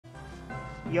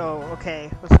Yo,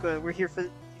 okay, that's good. We're here for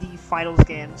the finals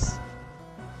games.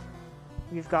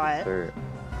 We've got Sir.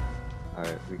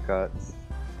 Alright, we got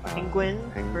Penguin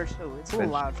versus. Oh, it's a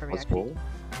little loud for me actually.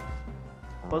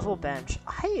 Buzzwole bench.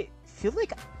 I feel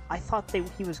like I thought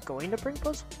he was going to bring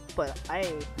Buzzwole, but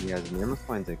Yeah, his name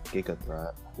finds a Giga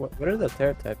threat. What are the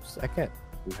Terra types? I can't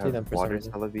We see them have for Water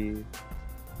some reason. Celebi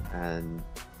and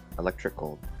Electric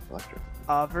Gold. Electric.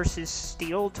 versus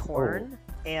Steel Torn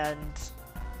and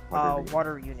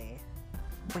Water Uni.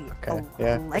 Wait, Okay,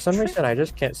 yeah. For some reason, I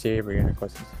just can't see every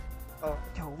unicorns. Oh,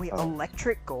 yo, wait,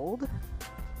 Electric Gold?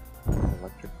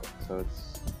 Electric Gold, so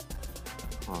it's...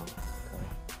 Huh, okay.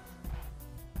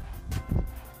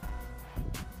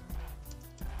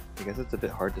 I guess it's a bit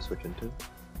hard to switch into.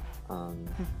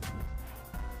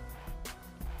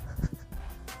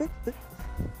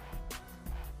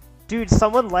 Dude,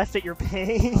 someone left at your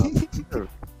ping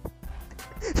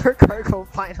for cargo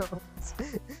finals.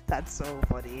 That's so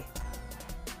funny.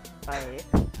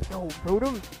 Yo,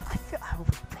 Rotom. I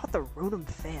brought the Rotom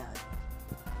fan.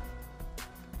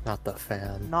 Not the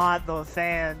fan. Not the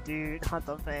fan, dude. Not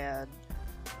the fan.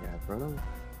 Yeah, Rotom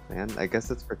fan. I guess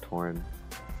it's for Torn.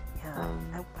 Yeah,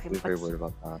 I'm very worried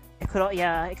about that. It could,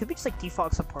 yeah, it could be just like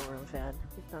default support Rotom fan.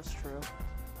 That's true.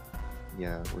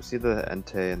 Yeah, we see the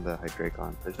Entei and the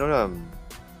Hydreigon. There's no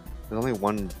there's only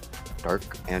one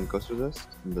Dark and Ghost Resist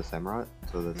in the Samurott,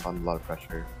 so there's not a lot of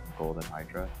pressure on Gold and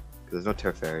Hydra. Because there's no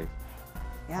Terra Fairy.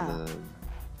 Yeah.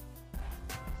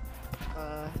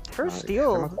 Terra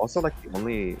Steel. Also, like the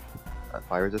only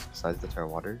fire resist besides the Terra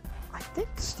Water. I think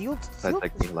Steel. Besides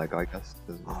like the Lego, I guess.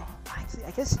 Oh,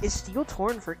 I guess is Steel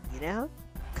Torn for Enam?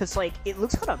 Cause like it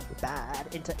looks kind of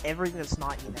bad into everything that's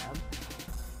not Enam.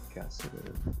 Guess it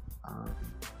is.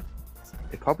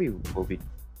 It probably will be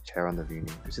Terra on the Vuni.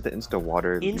 You see the Insta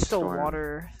Water. Insta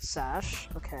Water Sash.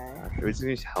 Okay. Are we just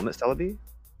gonna use Helmet Celebi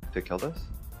to kill this?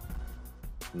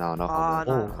 No, no.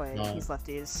 Not quite. No. He's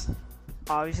lefties.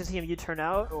 Oh, he's just seeing you turn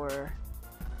out, or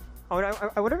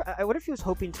I wonder if he was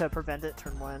hoping to prevent it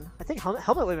turn 1. I think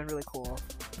Helmet would have been really cool.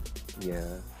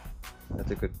 Yeah,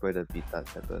 that's a good way to beat that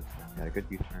type of. Yeah, a good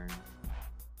U-turn.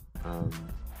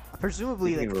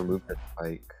 Presumably, like remove the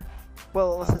spike.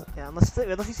 Well,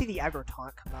 unless you see the aggro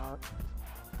taunt come out.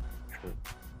 True.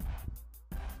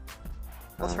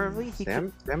 Alternatively,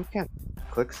 Sam can't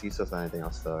click CSUS on anything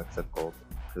else though, except Gold,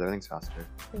 because everything's faster.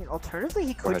 I mean, alternatively,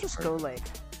 he could just go like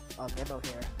Memo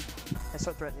here and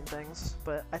start threatening things,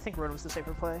 but I think Rotom's the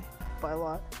safer play by a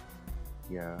lot.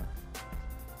 Yeah.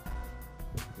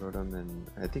 Rotom, and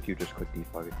I think you just click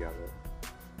defog if you have it.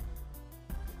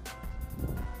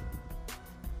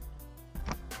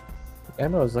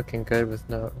 Ammo is looking good with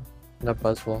no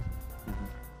Buzzwole.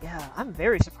 Yeah, I'm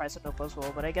very surprised at no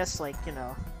Buzzwole, but I guess like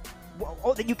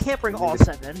that you can't bring all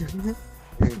 7.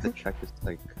 The check is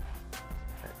like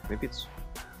maybe it's.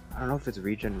 I don't know if it's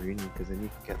regen Reunion, because then you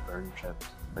can get burn chips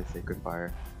by Sacred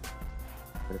Fire.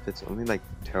 But if it's only like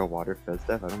Terra Water Fizz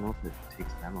Death, I don't know if it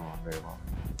takes ammo on very well.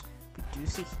 We do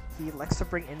see he likes to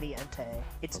bring in the Entei.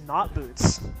 It's not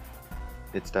Boots.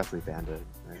 It's definitely Banded,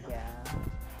 right? Yeah.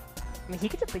 I mean, he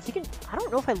can. I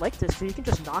don't know if I like this, because he can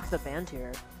just knock the band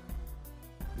here.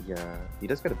 Yeah, he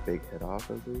does get a big hit off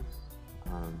of these.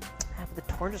 Yeah, but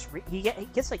the Torn just he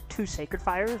gets like 2 Sacred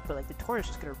Fires, but like the Torn is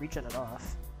just gonna regen it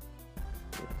off.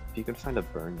 Yeah. If you can find a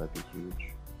burn, that'd be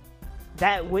huge.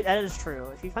 That is true.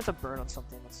 If he finds a burn on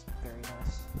something, that's very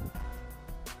nice.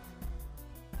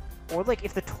 Or like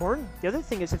if the Torn. The other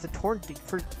thing is if the Torn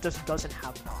just doesn't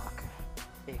have knock,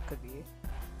 it could be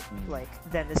like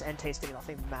then this Entei's getting off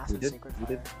a massive Sacred Fire.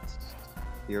 We did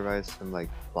theorize some like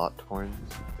plot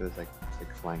Torns. It was like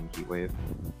flying Heat Wave.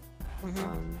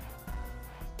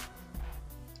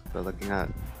 But looking at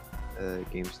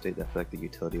game state, I feel like the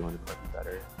utility one would probably be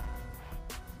better.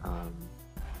 But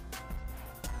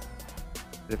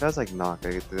if it has like knock,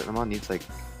 the Amon needs like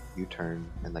U-turn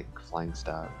and like flying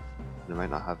stab. And it might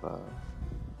not have a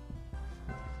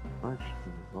much.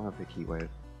 It won't have a Heat Wave.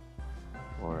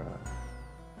 Or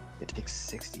it takes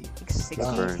 60. It takes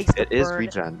 60. It is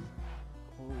regen.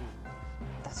 Ooh,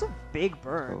 that's a big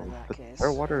burn in that case.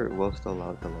 Terra Water will still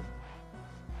allow it to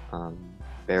live.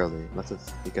 Barely, unless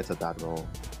it gets a bad roll.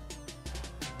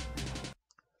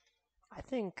 I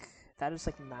think that is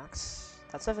like max.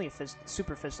 That's definitely a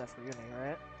super fizz death for Uni,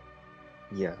 right?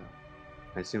 Yeah.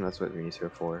 I assume that's what Rini's here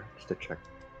for, just to check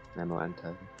ammo and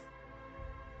tag.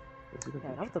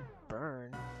 Yeah, not the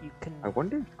burn. You can. I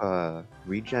wonder if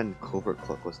regen Covert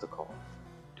Cloak was the call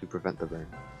to prevent the burn.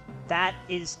 That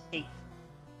is a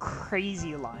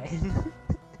crazy line.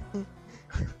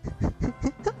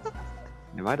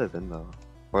 It might have been though.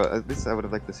 Or at least I would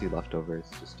have liked to see leftovers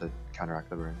just to counteract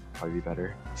the burn. Probably be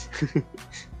better.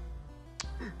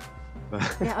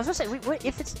 But, Yeah, I was gonna say, wait,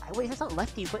 if it's not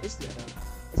lefties, what is the other?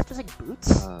 Is it just like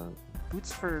boots?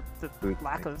 Boots for the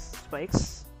lack of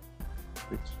spikes?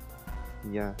 Boots.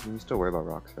 Yeah, you still worry about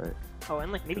rocks, right? Oh,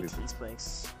 and like maybe T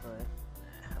spikes, but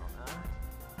I don't know.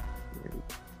 Maybe.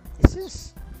 This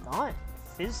is not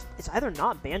fizz. It's either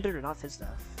not banded or not fizz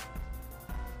stuff.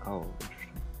 Oh, interesting.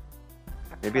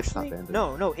 Maybe it's not banded.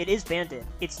 No, it is banded.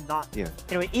 It's not. Yeah.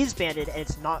 You know, it is banded and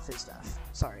it's not fizz stuff.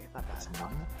 Sorry, my bad. It's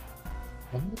not?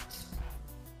 What?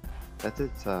 That's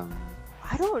its I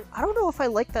don't know if I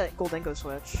like that Goldengo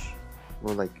switch.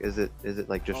 Well, like, is it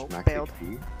like just max failed.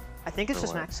 HP? I think it's Or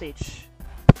just what? max HP.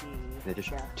 It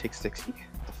just Yeah. takes 60?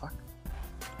 What the fuck?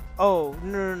 Oh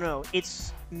no!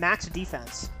 It's max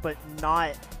defense, but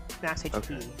not max HP.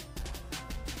 Okay.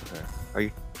 Okay. Are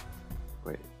you?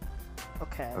 Wait.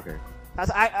 Okay. Okay.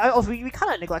 That's I also we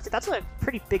kind of neglected. That's a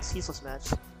pretty big ceaseless match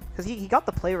because he got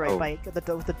the play right Oh. by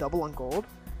with the double on gold,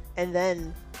 and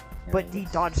then Yeah, but he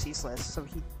that's- dodged ceaseless, so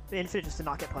the Infinite just did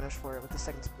not get punished for it with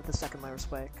the second layer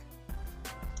spike.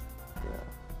 Yeah.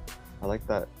 I like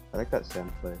that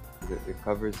sand play. It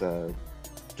covers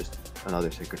just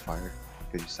another sacred fire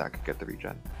because you sack get the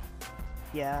regen.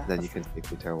 Yeah. Then that's you can take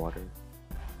the tear water.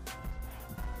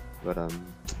 But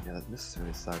yeah, that miss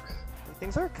really sucks.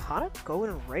 Things are kind of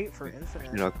going right for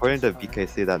Infinite. You know, according to so far.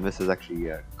 BKC, that miss is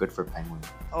actually good for Penguin.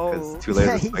 Oh, 'cause 2 layers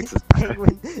yeah, of spikes is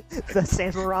Penguin, the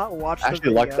Samurott watched actually the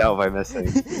video. lucked out by missing.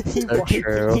 So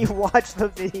true. He watched the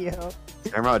video.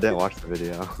 Samurott didn't watch the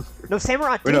video. No,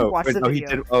 Samurott Wait, did watch the no, video.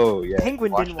 he did. Oh yeah.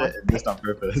 Penguin he watched didn't watch it and missed on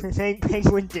purpose.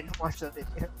 Penguin didn't watch the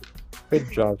video.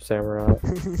 Good job, Samurai. Real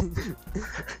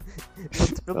I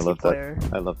team love player.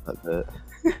 that. I love that bit.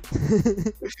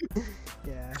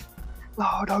 Yeah.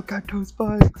 Oh, don't get those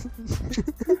spikes.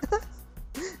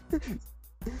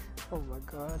 Oh my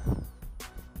god.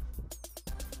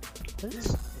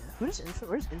 Where does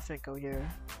Infinite go here?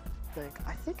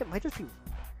 I think it might just be.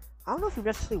 I don't know if you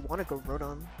necessarily want to go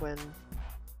Rodon when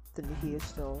the Nihi is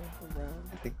still around.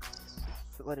 I think.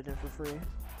 Let it in for free.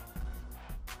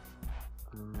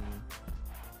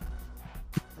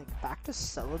 Like back to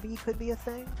Celebi could be a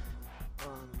thing.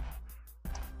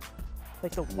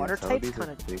 Like the water types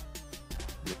kind of.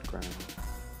 Mid-ground.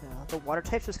 Yeah, the water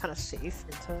types is kind of safe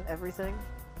into everything.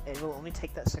 It will only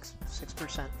take that 6%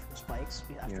 from spikes.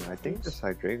 After Yeah, I think this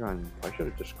Hydreigon, I should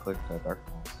have just clicked Dark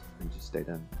Pulse and just stayed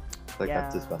in. Like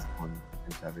that's his Yeah. best one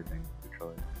into everything,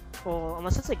 literally. Well,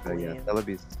 unless it's like But Gleam. yeah,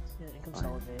 Celebi's Yeah, income fine.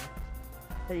 Celebi.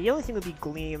 The only thing would be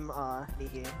Gleam,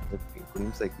 Nihi.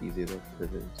 Gleam's like easy though,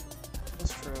 because it is.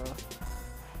 That's true.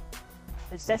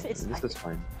 It's definitely. And this is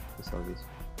fine. The Celebi's.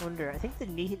 I wonder. I think the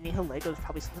Nihilego is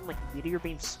probably something like Meteor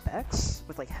Beam Specs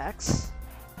with like Hex.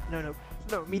 No,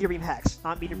 Meteor Beam Hex,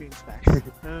 not Meteor Beam Specs.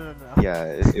 No. Yeah,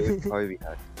 it would probably be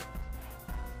that.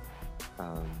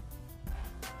 I'm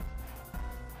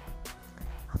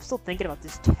still thinking about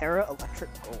this Terra Electric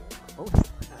Gold.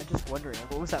 I'm just wondering,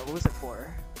 what was that? What was it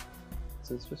for?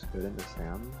 So it's just good into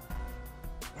Sam.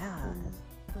 Yeah.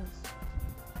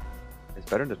 It's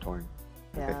better into Torn.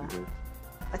 Yeah.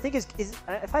 I think if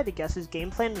I had to guess, his game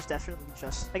plan was definitely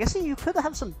just. I guess you could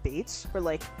have some baits where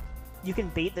like you can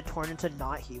bait the Torn into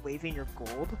not heat waving your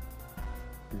gold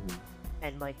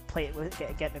and like play it with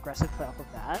get an aggressive play off of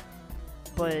that.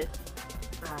 But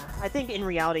I think in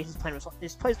reality his plan was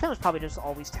probably just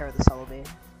always tear the Celebi.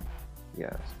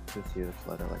 Yeah, just see this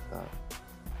letter like that.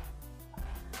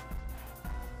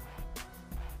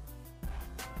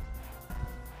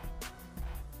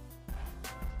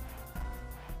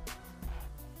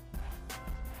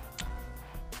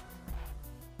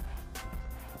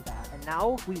 And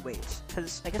now we wait,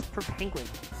 because I guess for Penguin,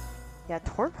 yeah,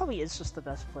 Torn probably is just the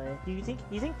best play. Do you think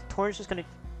Torn's just gonna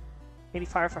maybe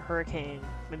fire for Hurricane,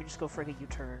 maybe just go for like a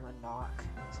U-turn, a knock?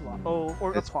 It's a lot. Oh,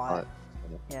 or a It's plot.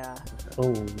 Yeah.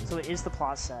 Oh. So it is the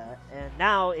plot set, and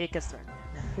now it gets threatened.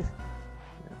 Yeah.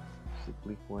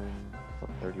 Bleak Wind,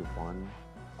 31.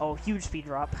 Oh, huge speed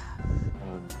drop.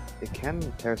 It can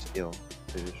tear steel,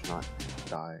 to just not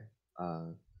die.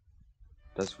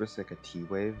 Does risk like a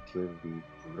T-wave. T-wave would be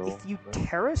brutal. If you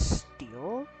Terra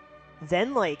Steel,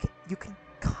 then like you can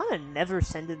kind of never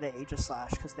send in the Aegis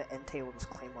Slash because the Entei will just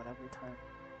claim one every time.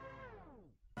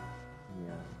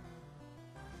 Yeah.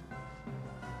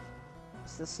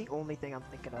 So that's the only thing I'm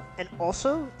thinking of. And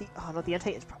also, the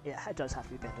Entei is yeah, it does have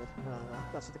to be banded. No,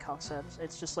 that's what the calc said.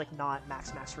 It's just like not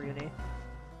max reuni.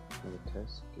 The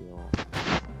test steel.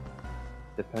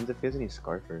 Depends if he has any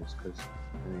Scarfers, because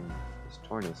I mean, this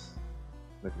Torn is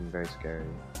looking very scary.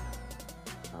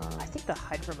 I think the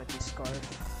Hydra might be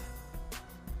Scarf.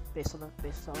 based on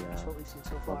what we've seen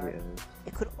so far. Probably is.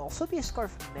 It could also be a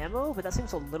Scarf Mamo, but that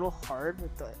seems a little hard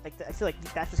with the I feel like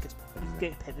that just gets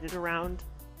pivoted around.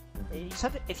 You just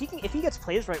have to, if he gets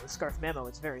plays right with Scarf Mamo,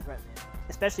 it's very threatening,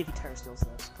 especially if he Terra Steals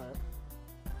this. But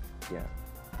yeah,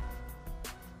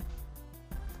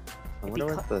 I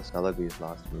wonder what the Celebi's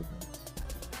last move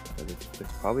is.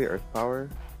 It's probably Earth Power,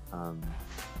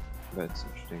 but it's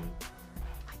interesting.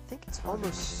 I think it's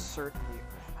almost certainly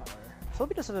Earth Power.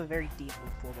 Celebi does have a very deep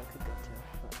move pool that could go to.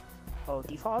 But... Oh,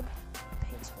 Defog?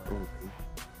 Pain Split. Ooh,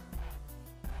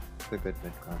 it's a good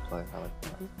mid-ground play. I like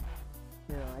that.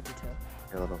 Yeah, I do too.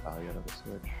 Get a little value out of the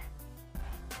switch.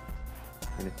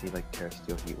 And if he like Terra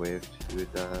Steel Heat Waved, he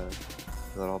would peel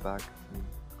it all back and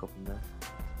go from there.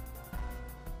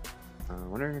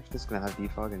 Wondering if this is gonna have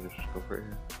defog and just go for it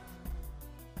here.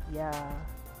 Yeah,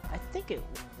 I think it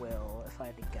will. If I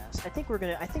had to guess, I think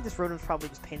this Rotom's probably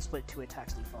just Pain Split 2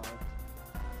 attacks defog.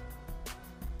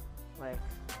 Like.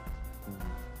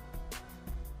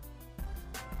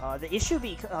 The issue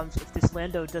becomes if this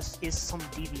Lando is some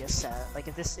devious set. Like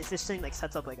if this thing like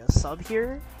sets up like a sub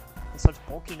here and starts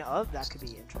bulking up, that could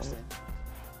be interesting.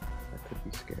 That could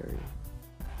be scary.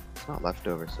 It's not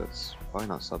leftover, so it's probably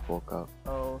not sub bulk up.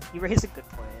 Oh, you raise a good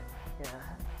point. Yeah,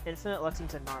 Infinite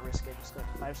Lexington not risk it. Just go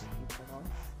 5 CPU turn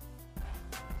off.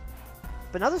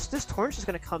 But now this Torrent's just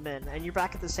gonna come in, and you're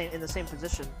back at in the same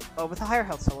position. Oh, with a higher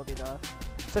health Celebi though.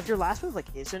 So if your last move like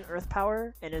isn't Earth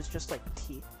Power and is just like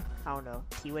I don't know,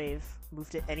 T-Wave,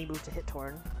 any move to hit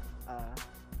Torn.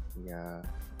 Yeah,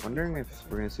 wondering if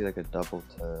we're gonna see like a double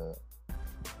to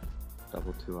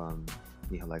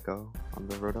Nihilego on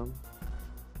the Rotom.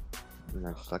 And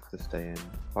I just like to stay in.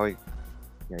 Probably,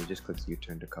 yeah, he just clicks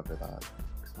U-turn to cover that.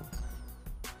 Makes sense.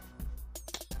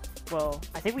 Well,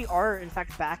 I think we are in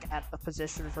fact back at a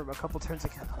position from a couple turns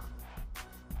ago.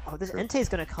 Oh, this Entei's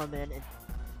gonna come in and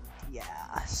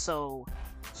yeah, so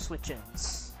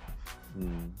switch-ins.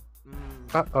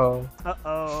 Uh-oh.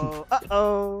 Uh-oh.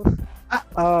 Uh-oh.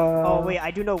 Uh-oh. Oh, wait,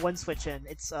 I do know one switch in.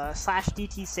 It's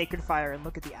 /DT Sacred Fire, and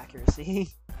look at the accuracy.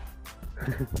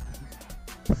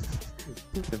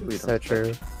 So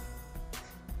true.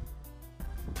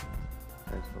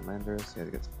 There's the Landers, yeah,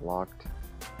 it gets blocked.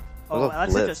 Oh,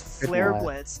 that's just Flare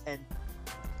Blitz, and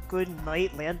good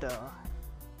night, Lando.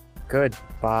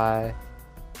 Goodbye.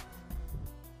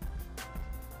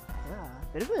 Yeah,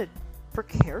 bit of a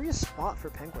precarious spot for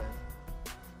Penguin.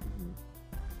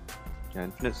 Yeah,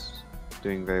 Infinite's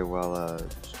doing very well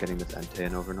just getting this Entei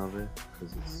in over and over,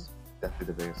 because it's definitely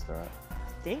the biggest threat.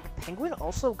 I think Penguin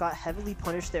also got heavily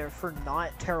punished there for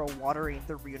not Terra Watering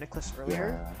the Reuniclus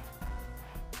earlier. Yeah.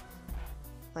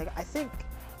 Like, I think,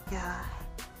 yeah.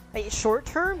 Like, short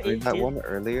term, one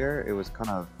earlier, it was kind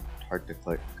of hard to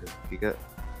click, because if you get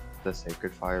the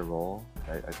Sacred Fire roll,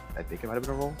 I think it might have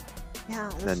been a roll. Yeah,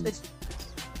 it's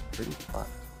pretty fucked.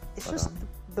 It's just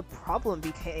the problem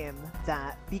became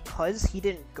that because he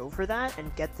didn't go for that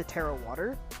and get the Terra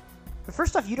Water. But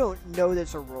first off, you don't know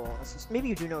there's a roll. Maybe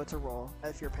you do know it's a roll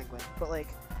if you're Penguin, but like,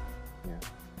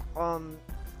 yeah.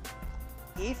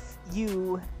 If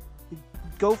you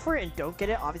go for it and don't get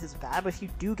it, obviously it's bad. But if you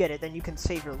do get it, then you can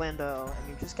save your Lando and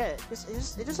you just get it. It's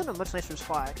just in a much nicer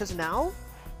spot because now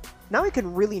we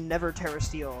can really never Terra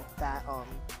Steel that.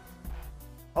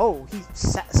 Oh, he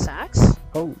sacks.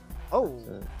 Oh.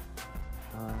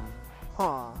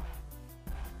 Huh.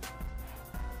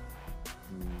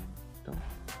 Don't.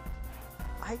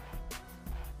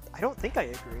 I don't think I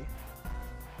agree.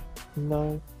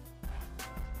 No.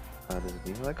 Does it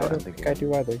mean like I don't think I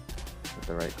do either. With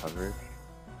the right coverage?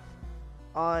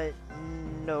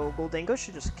 No. Goldango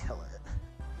should just kill it.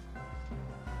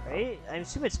 Right? I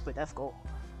assume it's split F gold.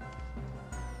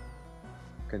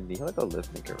 Can Nihilego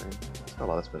live make it rain? It's got a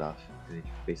lot of split off.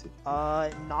 Basically.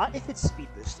 Not if it's speed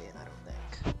boosting, I don't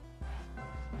think.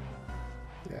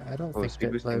 Yeah, I don't think speed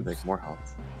it boosting lives. like more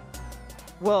health.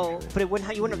 Well, but it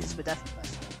wouldn't. You wouldn't have the split F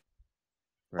investment.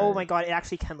 Right. Oh my god, it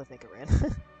actually can live make it rain.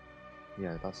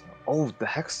 Yeah, that's so. Oh, the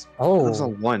Hex. Oh. It lives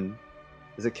on 1.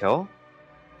 Does it kill?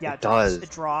 Yeah, it does. It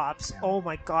drops. Yeah. Oh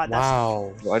my god, that's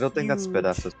wow. Well, I don't think that split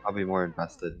F is probably more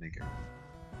invested make it.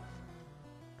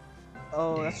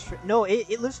 Oh, dang. That's true. No,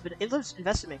 it lives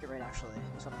invested make it right actually.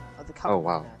 The oh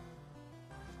wow.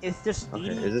 If there's 80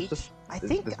 is it just? I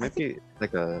think this might be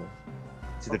like a.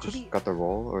 It's either just got the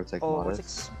roll or it's like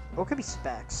modest. Or it could be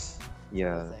specs.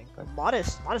 Yeah.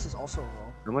 Modest is also a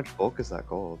roll. How much bulk is that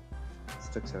gold?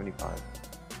 It's like 75.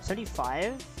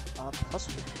 75 plus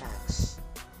 1 hex.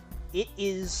 It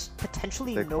is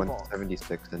potentially like no bulk.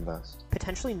 176 invest.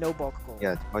 Potentially no bulk gold.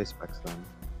 Yeah, it's probably specs then.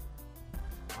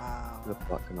 Wow. The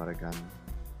plot come out again.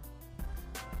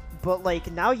 But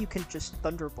like now you can just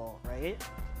Thunderbolt, right?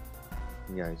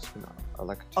 Yeah, it's gonna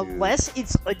elect to. Unless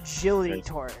it's agility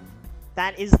torn.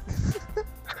 That is.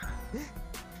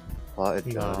 Plot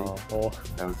agility. No.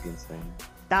 That would be insane.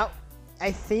 That.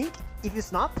 I think if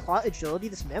it's not plot agility,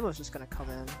 this Memo's just gonna come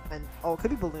in. And oh, it could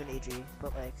be balloon AG,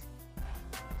 but like.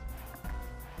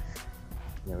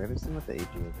 Yeah, we haven't seen what the AG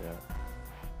is yet.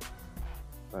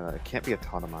 It can't be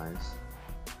autonomized.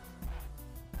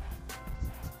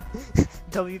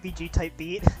 WBG type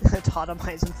beat,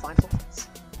 autotomize in finals.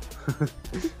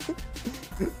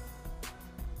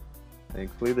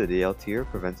 Thankfully, the DL tier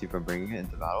prevents you from bringing it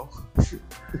into battle.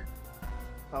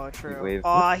 Oh, true. Wave.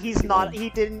 Oh, he's not. He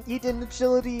didn't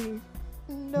agility.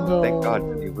 No. Thank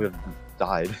God, he would have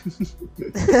died.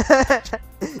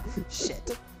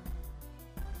 Shit.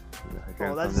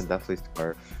 Hydreigon comes in definitely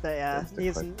Scarf. Yeah,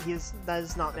 That's that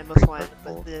is not Memo's big one,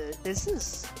 purple. but this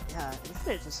is, yeah,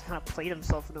 Infinite just kind of played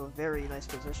himself into a very nice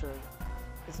position.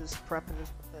 This is prep and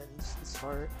this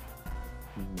start.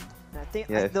 Mhm. And I think,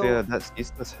 Yeah, if though, that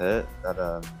ceaseless hit, that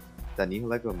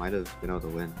Nihilego might have been able to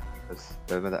win because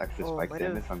there was the extra spike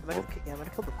damage on gold. Yeah, might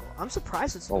have killed the goal. I'm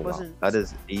surprised it Oh wow, wasn't. that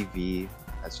is AV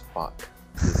as fuck.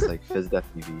 It's like FizzDef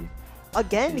EV.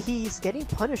 Again, he's getting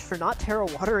punished for not Terra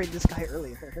watering this guy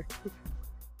earlier.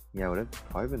 Yeah, would have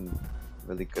probably been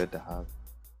really good to have.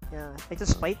 Yeah, like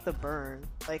despite the burn,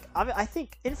 like I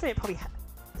think Infinite probably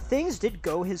things did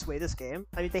go his way this game.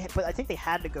 I mean, but I think they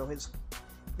had to go his.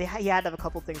 He had to have a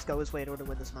couple things go his way in order to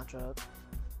win this matchup.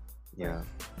 Yeah, Like,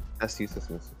 that's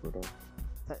uselessness brutal.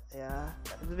 yeah,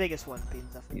 the biggest one being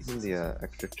definitely. Even the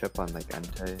extra chip on like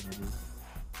Entei maybe.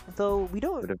 Though we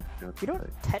don't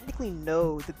Would've technically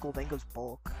know the Goldengo's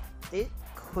bulk. It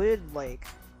could like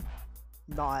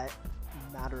not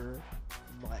matter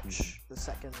much the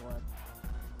second one,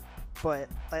 but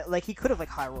like he could have like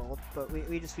high rolled, but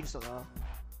we just don't know.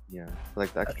 Yeah,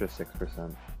 like the extra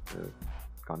 6%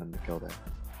 gone in the kill there.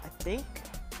 I think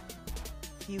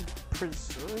he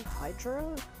preserved Hydra.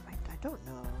 I don't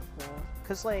know,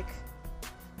 cause like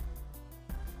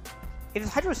if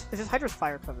his Hydra's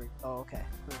fire covered. Oh, okay,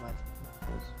 never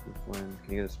mind.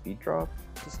 Can you get a speed drop?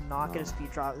 Does not get a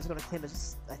speed drop. This is gonna claim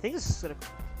his. I think this is gonna.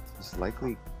 It's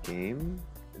likely game.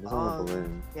 It is on a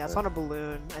balloon. Yeah, it's on a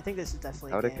balloon. I think this is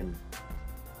definitely. How a it game. can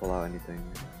pull out anything.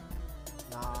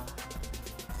 Nah,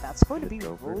 that's going to be Just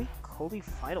go for it. really holy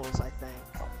finals. I think.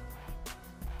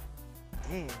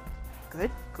 Dang,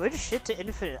 good shit to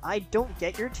Infinite. I don't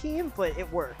get your team, but it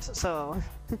works. So.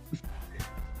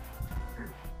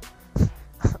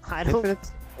 I don't.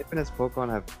 Infinite's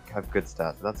Pokemon have good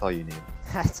stats. That's all you need.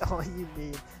 That's all you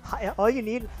need. All you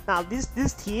need now.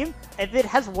 This team, if it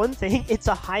has one thing, it's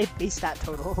a high base stat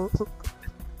total. It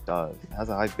does. It has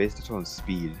a high base total and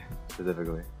speed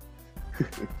specifically.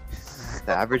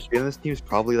 The average speed on this team is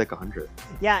probably like 100.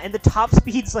 Yeah, and the top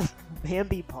speed's like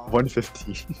Bambi Paw.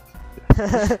 150.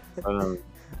 That's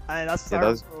yeah, our that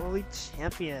was- early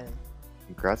champion.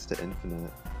 Congrats to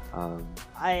Infinite.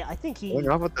 I think he. Going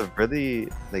off with a really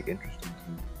like interesting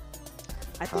team.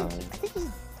 I think he.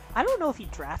 I don't know if he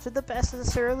drafted the best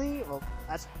necessarily. Well,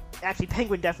 that's actually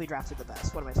Penguin definitely drafted the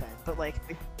best. What am I saying? But like,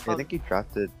 I think he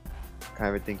drafted kind of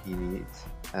everything he needs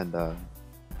and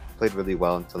played really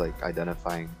well into like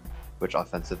identifying which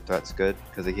offensive threat's good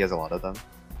because he has a lot of them.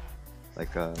 Like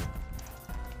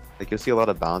you'll see a lot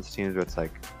of balanced teams where it's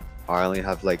like, oh, I only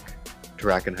have like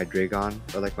Drak and Hydreigon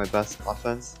are like my best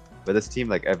offense, but this team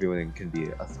like everyone can be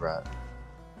a threat.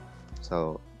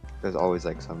 So there's always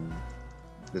like some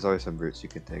routes you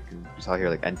can take. And you saw here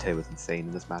like Entei was insane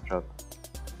in this matchup.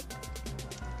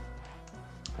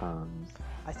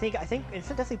 I think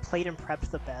Infinite definitely played and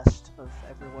prepped the best of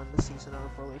everyone this season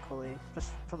on equally,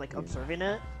 just from like observing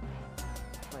it.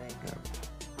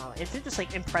 Like, Infinite just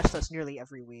like impressed us nearly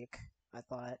every week. I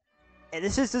thought, and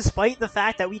this is despite the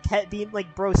fact that we kept being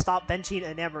like, bro, stop benching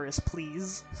Anemoris,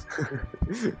 please.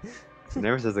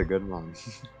 Anemoris is a good one.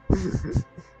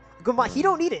 Good man, he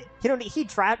don't need it. He don't need. He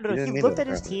drafted. He need looked it, at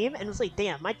his right. team and was like,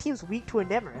 "Damn, my team's weak to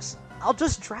Anemoris. I'll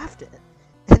just draft it,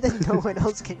 and then no one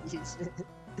else can use it."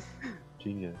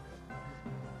 Genius.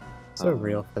 So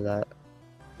real for that.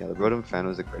 Yeah, the Rotom fan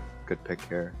was a good pick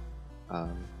here.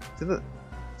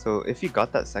 So if you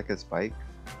got that second spike,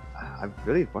 I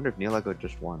really wonder if Nihilego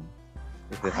just won.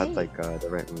 If it had like the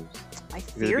right moves. I It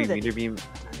fear would be that. Meteor Beam,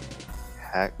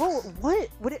 Hex. Well, what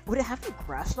would it have to be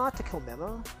Grass Knot to kill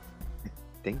Memo?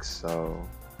 I think so.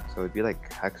 So it'd be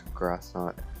like Hex, Grass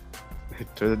Knot.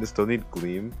 Does it still need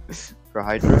Gleam for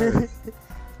Hydra?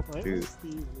 What Dude. was the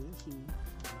Nihi?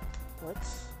 What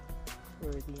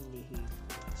were the Nihi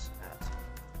moves at?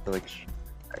 So, like,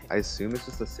 I assume it's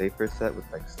just a safer set with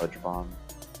like Sludge Bomb,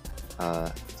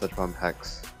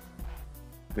 Hex,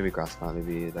 maybe Grass Knot,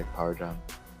 maybe like Power Jump.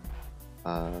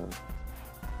 No,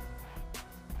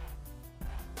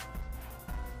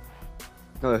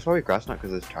 that's probably Grass Knot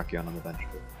because there's Tachyon on the bench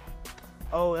too.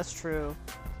 Oh, that's true.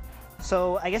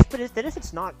 So I guess, but then if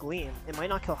it's not Gleam, it might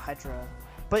not kill Hydra.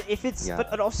 But if it's, Yeah.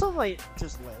 but it also might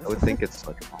just live. I would think it's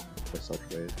Sludge Bomb or Sludge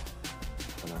Wave.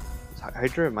 I don't know.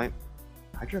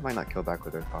 Hydra might not kill back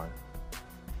with Earth Power.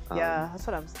 Yeah, that's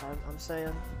what I'm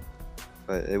saying.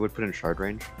 But it would put in shard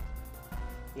range. At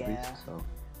Yeah. least, so.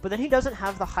 But then he doesn't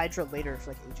have the Hydra later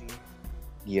for like AG.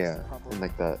 Yeah, problem. and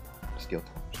like that steel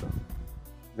torch. So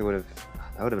that would have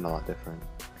been a lot different.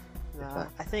 Nah, that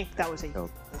I think that was a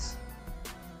killed.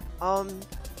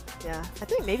 yeah, I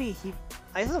think maybe he.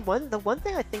 I guess the one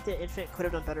thing I think that Infinite could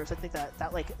have done better is I think that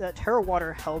that Terra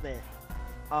Water helmet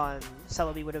on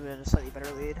Celebi would have been a slightly better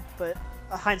lead. But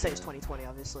hindsight is 20/20,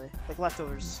 obviously. Like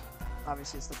leftovers,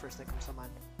 obviously, is the first thing that comes to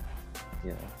mind.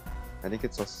 Yeah, I think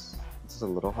it's just a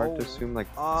little hard to assume like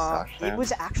Sash it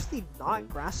was Dam. actually not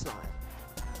Grass Knot.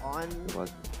 On It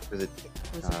was it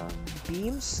was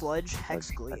Beam, Sludge,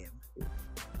 Hex, Gleam. I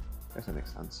guess that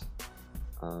makes sense.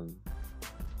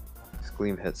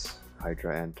 Gleam hits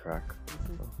Hydra and Track.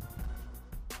 So.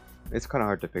 It's kind of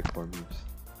hard to pick 4 moves.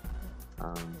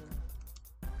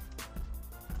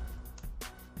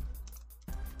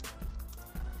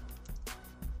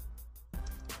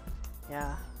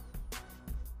 Yeah.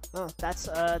 Oh, that's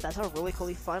our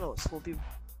Rraykzu finals. We'll be,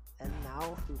 and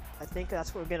now I think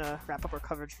that's where we're gonna wrap up our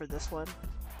coverage for this one.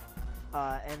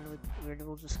 And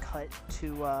we'll just cut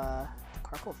to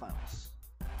Carcoal finals.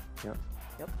 Yep.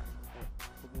 Yep.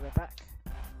 We'll be right back.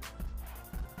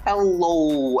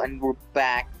 Hello, and we're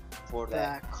back for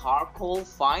the Carcoal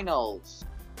finals.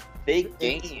 Big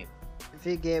game.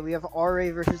 Big game. We have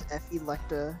RA versus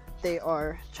FElecta. They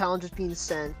are challenges being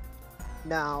sent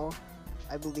now,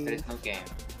 I believe. There is no game.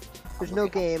 There's no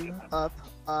game up.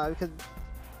 Because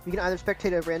we can either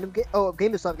spectate a random game. Oh,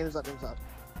 game is up. Game is up. Game is up.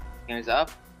 Game is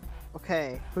up.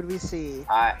 Okay. Who do we see?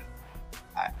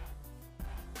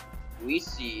 We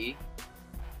see.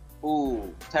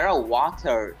 Ooh, Terra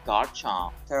Water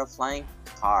Garchomp, Terra Flying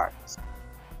cards,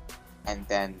 and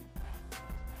then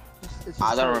It's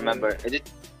I don't Terra remember. Wake. Is it?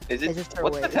 It's just Terra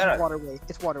What's Wake. the Terra? It's Waterway.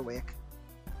 It's Waterway.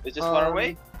 It's just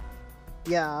Waterway.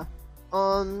 Yeah.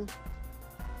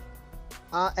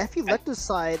 FElecta's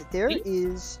side, there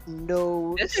is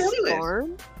no Yes, it really is.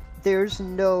 Skarn. There's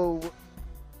no.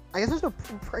 I guess there's no.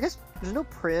 I guess there's no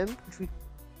Prim. Which we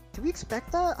did we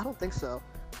expect that? I don't think so.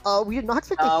 We did not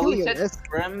expect the We said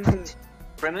Helios.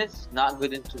 Prim is not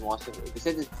good into monster. We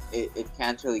said it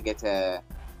can't really get a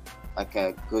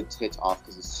good hit off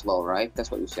because it's slow, right? That's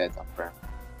what we said on Prim.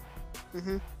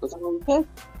 Was that what we said?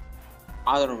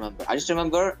 I don't remember. I just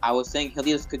remember I was saying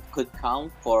Helios could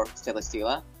count for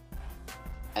Stella,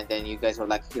 and then you guys were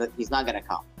like, he's not gonna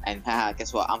count. And haha,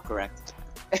 guess what? I'm correct.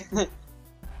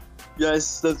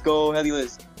 Yes, let's go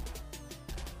Helios.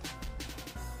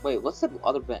 Wait, what's the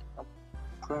other band?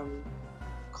 Prim,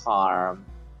 Carm.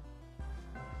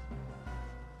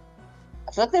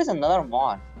 I feel like there's another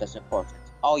mod that's important.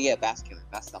 Oh yeah, Basculin.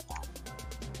 That's the mod.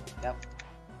 Yep.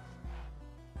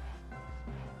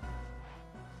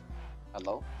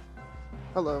 Hello?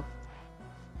 Hello.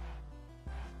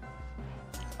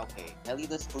 Okay,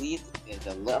 Helios lead is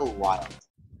a little wild.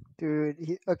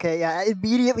 Dude, okay, yeah,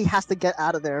 immediately has to get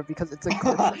out of there because it's a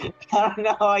I don't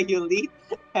know how you lead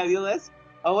Helios.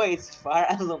 Oh wait, it's Fire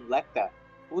Emblem Lecta.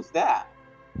 Who's that?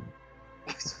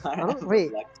 It's Fire Emblem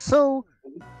wait, Lecta. so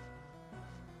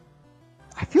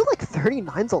I feel like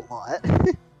 39's a lot.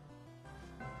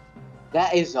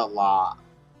 That is a lot.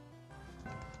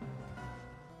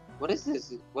 What is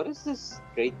this? What is this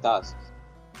Great Dusk?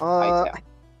 I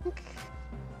think...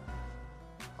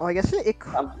 Oh, I guess it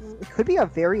could be a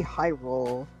very high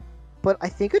roll, but I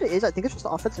think it is. I think it's just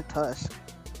offensive tusk.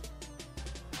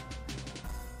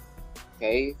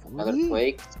 Okay, another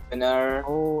Quake Spinner.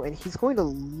 Oh, and he's going to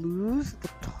lose the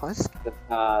tusk The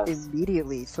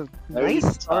immediately. So Very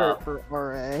nice start tough. for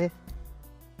RA.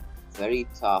 Very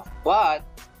tough. But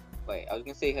wait, I was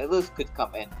gonna say Helios could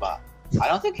come in, but I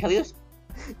don't think Helios.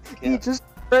 He just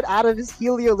got out of his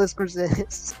Heliolisk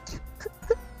resist.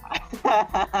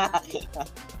 I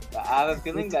have a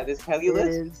feeling that this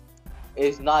Helios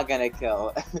is not gonna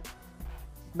kill.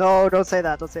 No, don't say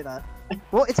that. Don't say that.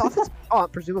 Well, it's off his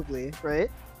comp, presumably, right?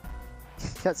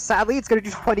 Yeah, sadly, it's gonna do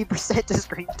 20% to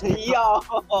screen tail.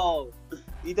 Yo,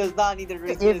 he does not need to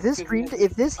resist.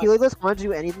 If this Heliolisk wanted to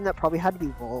do anything, that probably had to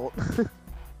be Volt.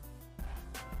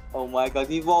 Oh my god,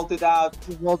 he vaulted out.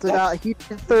 He vaulted out. He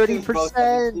did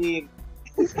 30%.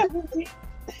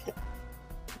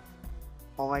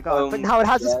 Oh my god! But now it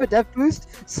has a Spadef boost,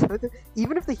 so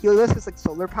even if the Helios is like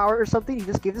solar power or something, you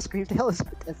just give the Scream Tail a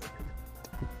Spadef.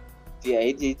 Yeah,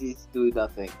 he's doing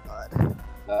nothing. God.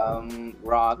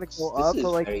 Rocks. Go This up, is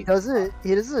but like very he doesn't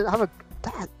have a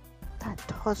that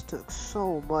Tusk took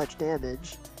so much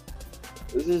damage.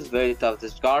 This is very tough.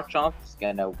 This Garchomp is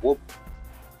gonna whoop.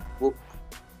 But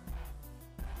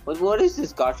what is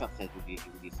this Garchomp set? Would you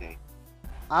say?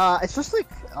 It's just like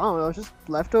I don't know, it's just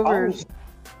leftovers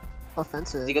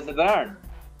offensive. He got the burn.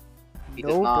 He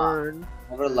does No not. burn.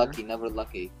 Never lucky. Never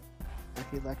lucky.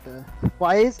 FElecta.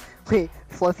 Why is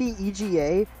Fluffy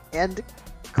EGA and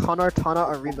Konartana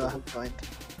Arima have joined?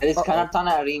 It is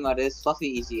Kanatana Arima. It is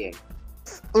Fluffy EGA.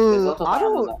 I think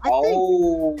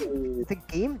the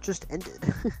game just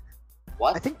ended.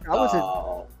 What? I think that was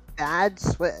a bad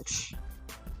switch.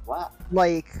 What?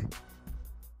 Like,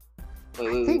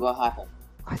 Wait, what happened?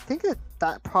 I think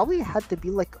that probably had to be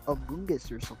like Among Us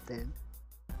or something.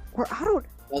 Or I don't.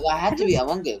 Well, that had to be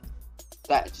Among Us.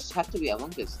 That just had to be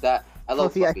Among Us. That I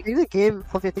love Fluffy,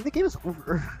 Fluffy. I think the game is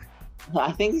over.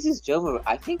 I think this is over.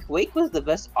 I think Wake was the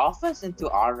best offense into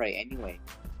R-Ray anyway.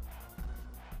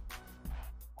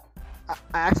 I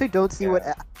actually don't see what.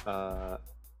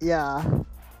 Yeah.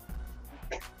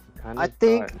 I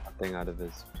think nothing out of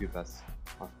his two best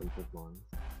offensive ones.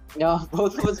 No,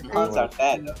 both of his mons are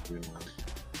dead.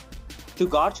 To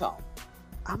Garchomp.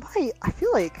 I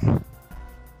feel like,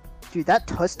 dude, that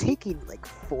Tusk taking like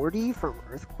 40 from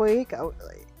Earthquake. I would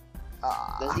like.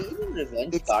 Does he even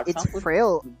revenge It's Garchomp?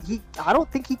 frail. I don't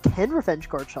think he can revenge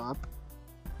Garchomp.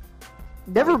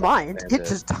 Never mind. It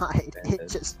just died. It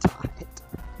just died.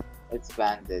 It's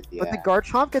banded, yeah. But the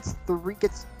Garchomp gets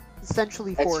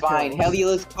essentially 4 It's fine. kills.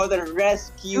 Helios for the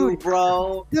rescue, Dude,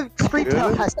 bro. The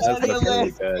Screamtail has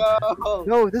Helios, go.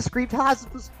 No, the Screamtail has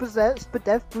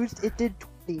Spadef boost. It did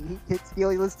 20. Its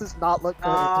Helios does not look good.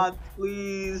 Ah,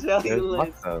 please,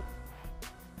 Helios.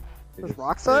 There's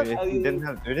Rocks up? If he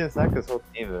didn't sack his whole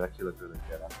team, it actually looked really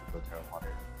good after the Terra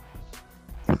Water.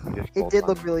 It did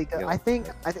look really good. I think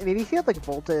maybe he had like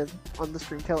Volted on the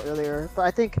Screamtail earlier, but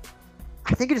I think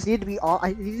it just needed to be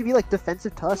it needed to be like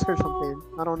defensive Tusk or something.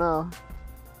 I don't know.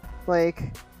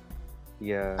 Like,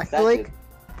 yeah. I feel like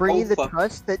bringing the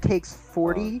Tusk that takes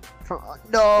 40 from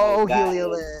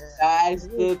Helios. That is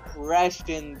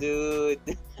depression, dude.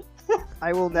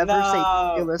 I will never say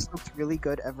Helios looks really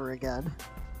good ever again.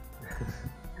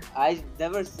 I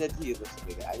never said he was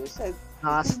big. I just said.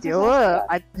 Steela.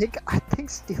 I think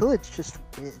Steelage just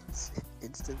wins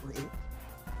instantly.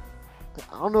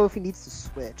 I don't know if he needs to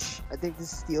switch. I think the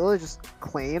Steela just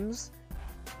claims,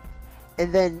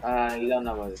 and then you don't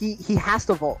know what he has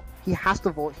to vault. He has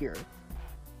to vault here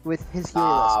with his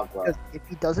Helios because if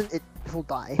he doesn't, he'll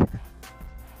die.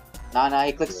 Nah,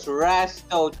 he clicks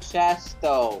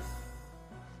Chesto.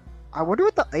 I wonder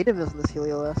what the item is in this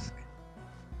Helios.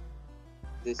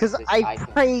 Because This I item.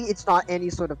 pray it's not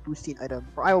any sort of boosting item,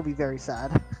 or I will be very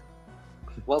sad.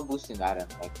 What boosting item?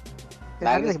 Like, It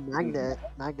might be like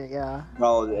magnet, yeah.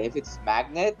 bro, if it's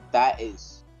magnet, that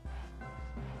is.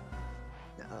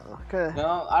 Okay.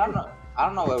 No, I don't know. I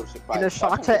don't know where we're surprised. In a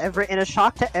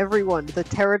shock to everyone, the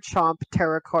Terrachomp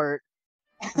Terracart,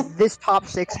 this top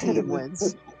 6 team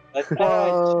wins. The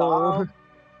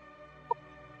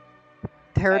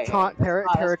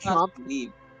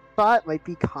Terrachomp thought might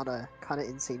be kinda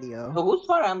insaneo. So who's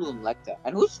Fire Emblem Lecta?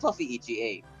 And who's Fluffy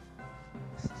EGA?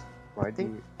 Why do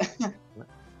you...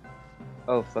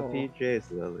 Oh, Fluffy J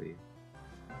is Lily.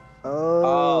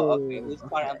 Oh, okay. Who's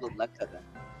Fire Emblem Lecta then?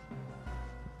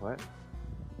 What?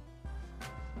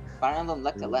 Fire Emblem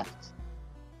Lecta left.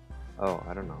 Oh,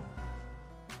 I don't know.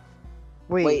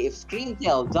 Wait, if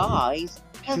Screamtail dies,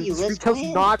 Helios Screamtail's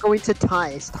wins. not going to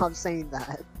die. Stop saying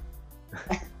that.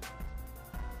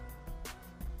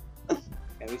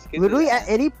 Literally, at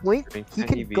any point, he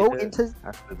can go into.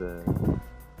 After the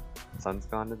sun's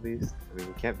gone, at least. I mean,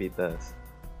 you can't beat this.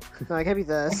 No, it can't be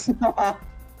this.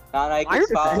 I can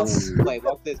follow. Wait,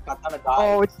 what's this? Katana dies.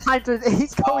 Oh, it's time to.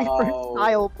 He's going for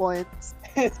style points.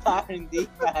 It's Iron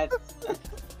Defense.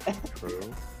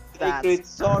 True. Sacred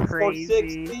Sword for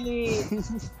crazy. 16.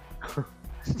 He's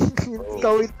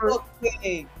going for.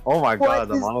 Oh my What god,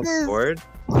 the is mono this? sword?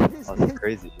 What is Oh, this? that's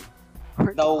crazy.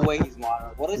 No way he's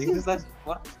mono. What is his last?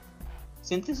 What?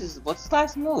 Synthesis. What's his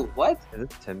last move? What? Is it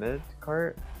timid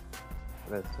cart?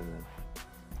 That's timid.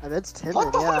 Oh, that's timid,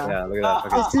 What the yeah. Yeah, look at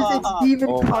that. This is its demon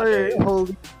Oh my card. days.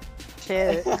 Holy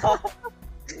shit.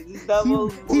 Double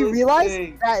he realized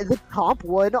boosting. that the comp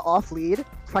won off lead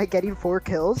by getting 4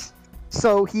 kills,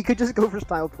 so he could just go for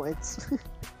style points.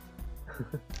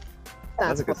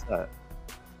 That's a good set.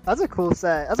 That's a cool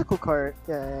set. That's a cool card.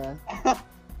 Yeah.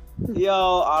 Yo,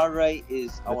 alright,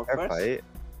 is our Fair first fight.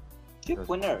 chip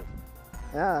winner.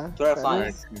 Yeah. Terrifying.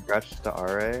 Premise. Congrats to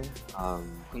RA.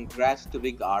 Congrats to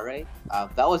Big RA.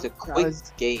 That was a quick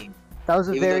was- game. That was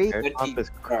a Even though very. Air Pretty Pump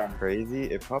is firm. crazy.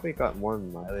 It probably got more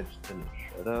mileage than it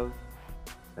should have.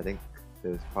 I think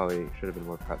there's probably should have been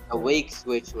more prep. The for it. wake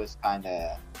switch was kind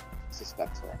of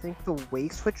suspectful. I think the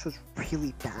wake switch was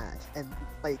really bad, and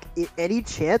like any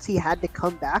chance he had to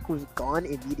come back was gone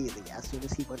immediately as soon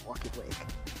as he went walking wake.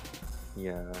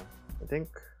 Yeah, I think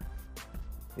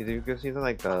either you could see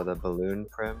like the balloon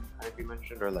prim kind of you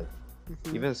mentioned, or like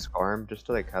Mhm. even Scarm, just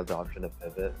to like have the option to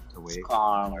pivot to wake.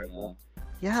 Calm. Yeah.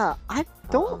 Yeah, I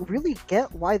don't Um, really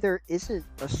get why there isn't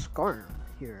a Scarm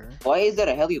here. Why is there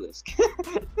a Heliolisk?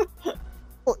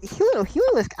 Well,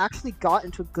 Heliolisk actually got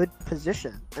into a good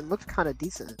position and looked kind of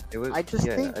decent. It was. I just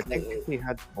yeah, think- I think if he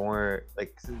had more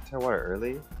like since Terwater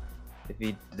early, if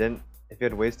he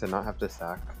had ways to not have to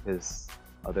sack his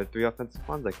other 3 offensive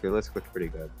ones, like your list looked pretty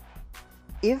good.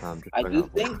 If Just I putting do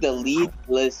out there. think the lead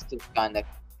list is kind of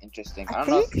interesting. I I don't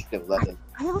know if think- you should have left it.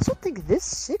 I also think this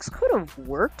 6 could have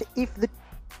worked if the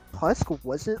Tusk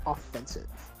wasn't offensive.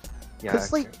 Yeah,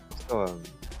 'cause, like- so,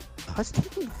 Tusk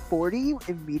taking 40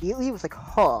 immediately was like,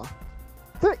 huh.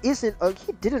 There isn't a.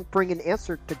 He didn't bring an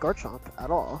answer to Garchomp at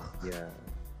all. yeah,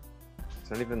 it's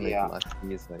not even like Yeah.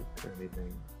 lefties like or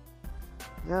anything.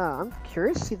 Yeah, I'm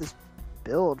curious to see this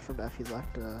build from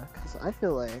FElecta, because I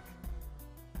feel like.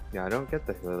 Yeah, I don't get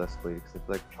the Heliolisk lead because I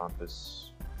feel like Chomp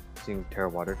is seeing Terra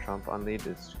Water Chomp on lead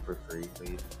is super free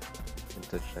lead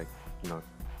into like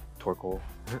Torkoal.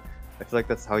 I feel like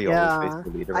that's how you Yeah, always face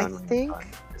the lead around. when think- you're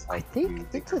done, is how I you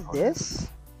think take into your opponent this.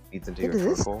 leads into Into your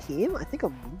this Torkoal. team, I think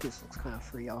Amoonguss looks kind of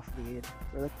free off lead.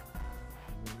 Or like,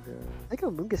 I think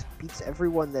Amoonguss beats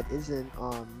everyone that isn't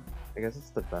I guess it's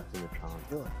the best in the Chomp,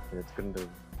 Really? and it's going to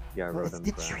Well, Rotom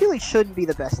it ground. really shouldn't be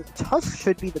the best. Tusk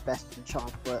should be the best in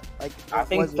Chomp, but like I it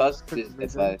think wasn't Tusk for is some the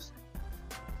reason. best.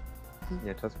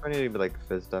 Yeah, Tusk probably need to be like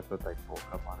Fizz Def with like Volt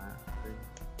Cup on it. I think.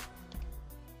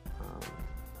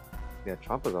 Yeah,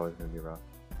 Chomp is always gonna be rough.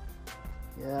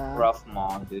 Yeah. Rough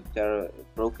Mon, dude.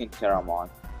 Broken Terramon.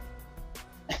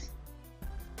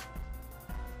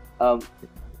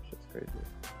 Shit's crazy.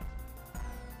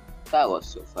 That was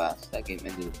so fast. That game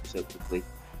ended so quickly.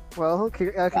 Well,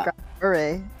 congrats,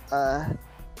 Ray.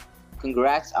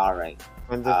 Congrats, RA.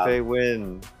 Friends of Fae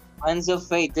win. Friends of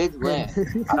Fae did win.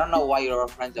 I don't know why you're a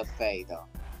Friends of Fae though.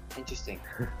 Interesting.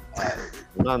 I'm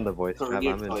not on the voice chat,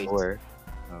 Career I'm in choice. Tor.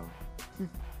 So.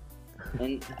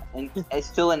 and it's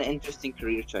still an interesting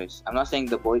career choice. I'm not saying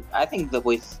the boys. I think the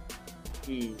boys.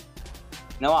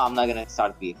 No, I'm not gonna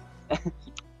start beef.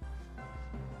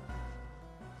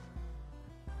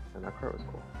 And that card was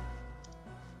cool.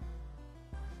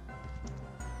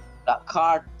 That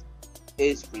card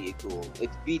is pretty cool. It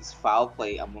beats Foul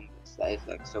Play Among Us. That is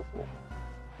like so cool.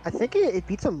 I think it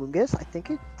beats Amoonguss. I think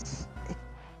it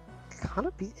kind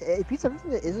of it beats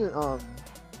everything that isn't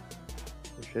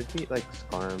It should be like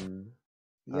Scarm.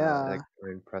 yeah. Like, or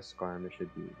Impress Scarm, it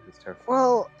should be. It's terrifying.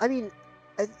 Well, I mean,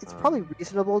 it's probably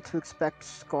reasonable to expect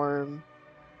Scarm.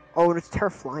 Oh, and it's Terra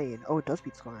Flying. Oh, it does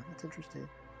beat Scarm. That's interesting.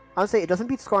 I would say it doesn't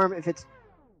beat Scarm if it's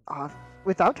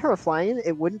without Terra Flying.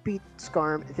 It wouldn't beat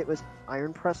Scarm if it was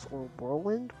Iron Press or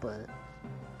Whirlwind, but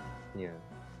Yeah.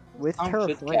 with Scarm Terra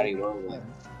should Flying, carry Whirlwind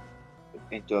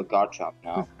into a Garchomp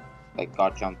now. Like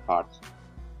Garchomp parts.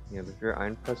 Yeah, but if you're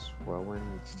Iron Press Whirlwind,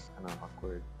 it's kind of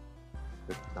awkward.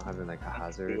 With not having like a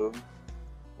hazard True.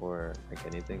 or like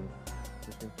anything.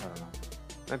 I think, I don't know.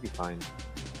 Might be fine.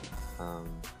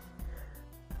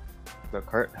 But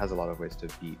Cart has a lot of ways to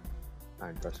beat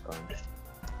Iron Press Scarm.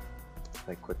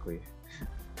 Like quickly.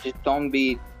 Just don't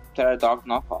be Pterodog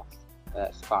knockoff.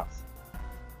 Scarf.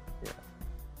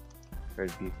 Or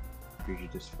it'd be usually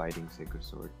just fighting Sacred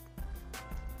Sword.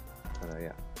 But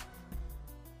yeah.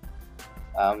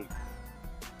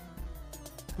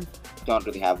 Don't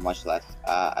really have much left.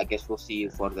 I guess we'll see you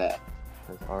for the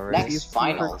That's already next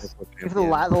finals. if the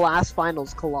last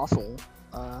finals, Colossal.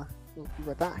 We'll be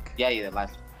right back. Yeah, the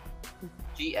last.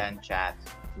 G and chat.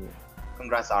 Yeah.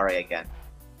 Congrats, RA again.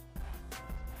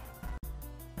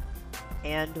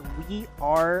 And we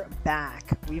are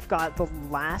back. We've got the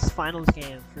last finals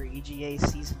game for EGA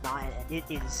Season 9, and it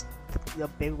is the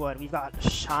big one. We've got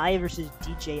S.H.Y versus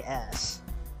DJS.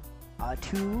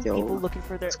 Two people looking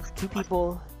for their... Two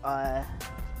people,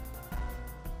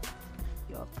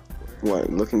 yup.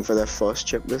 What, looking for their first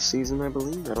chip this season, I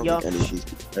believe? I don't Yup. think any of these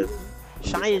people...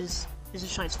 S.H.Y this is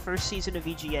S.H.Y's first season of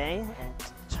EGA, and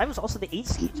S.H.Y was also the 8th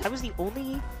seed. S.H.Y was the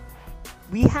only...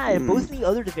 We had both in the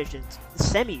other divisions. The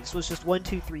semis was just 1,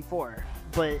 2, 3, 4,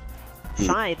 but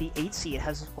S.H.Y, the 8th seed,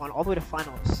 has gone all the way to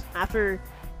finals. After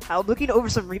I'm looking over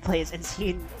some replays and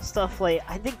seeing stuff like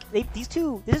I think these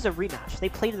two. This is a rematch. They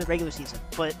played in the regular season,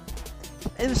 but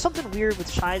it was something weird with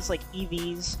Shy's like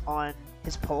EVs on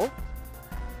his pole,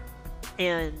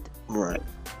 and Right.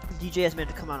 DJ has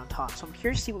managed to come out on top. So I'm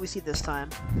curious to see what we see this time.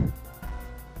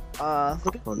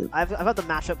 Look, I've got the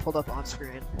matchup pulled up on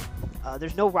screen.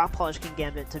 There's no Rock Polish King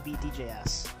Gambit to beat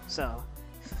DJS, so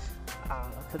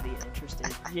it could be interesting.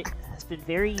 It's been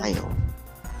very. I know.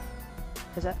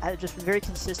 Has just been very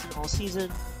consistent all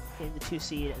season in the 2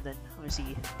 seed, and then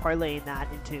obviously parlaying that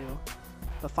into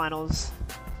the finals.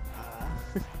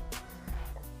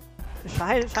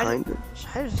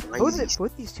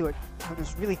 Both these two are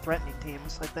just really threatening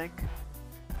teams, I think.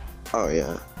 Oh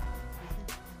yeah.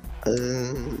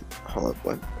 Hold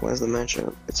up. Where's the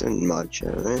matchup? It's in mod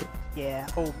chat, right? Yeah.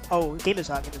 Oh. Game is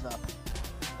up. Game is up.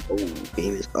 Oh,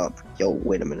 game is up. Yo,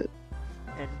 wait a minute.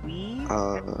 And we.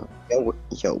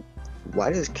 Yo.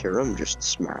 Why does Kiram just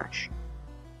smash?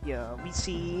 Yeah, we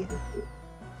see.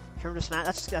 Kiram just smash.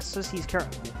 That's just he's Kiram.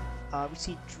 We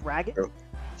see Dragon.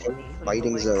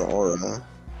 Fighting Zeraora,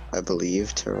 I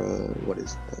believe. Terra. What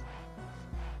is that?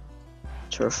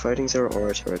 Terra fighting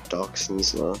Zeraora, Terra Doc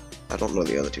Sneasler. I don't know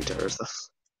the other two Terras though.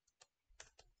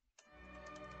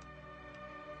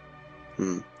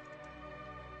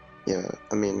 Yeah,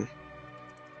 I mean,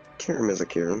 Kiram is a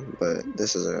Kiram, but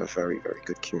this is a very, very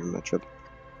good Kiram matchup.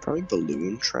 Probably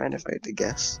Balloon Trend if I had to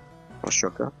guess. Or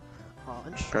Shuka.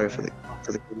 Probably for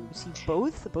the we see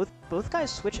both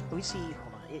guys switch. We see. Hold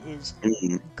on. It is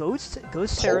Ghost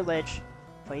Sarah Ledge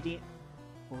fighting.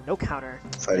 Oh, no counter.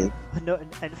 Fighting. No,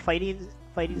 and fighting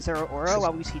Zeraora.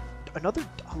 While we see a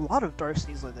lot of Dark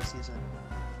Sneasler this season,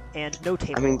 and no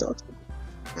table. I mean, Dark.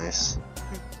 Nice.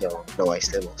 Yo, no ice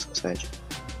table, so Sage.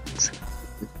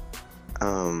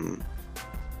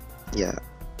 Yeah.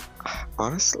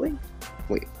 Honestly,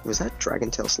 wait, was that Dragon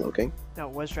Tail Slowking? No,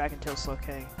 it was Dragon Tail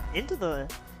Slowking. Into the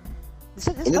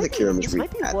Kiram's This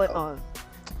might be repat, what though.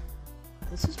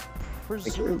 This is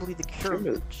presumably the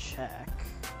Kiram check.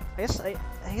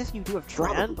 I guess you do have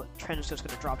Tran, but Tran is just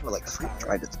gonna drop to like free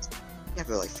try to. Yeah,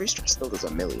 but like freeze try still does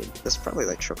 1,000,000. This is probably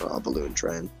like Sugar or Balloon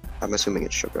Tran. I'm assuming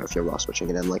it's Sugar if you're raw switching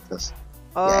it in like this.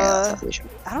 Yeah, that's definitely Sugar.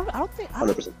 I don't think.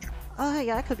 100% true.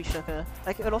 Yeah, it could be Shuka.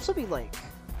 Like, it could also be like.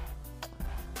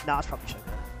 Nah, it's probably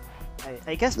Shuka.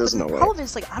 I guess. There's no the way. problem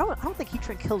is like I don't think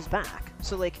Heatran kills back.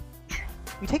 So like,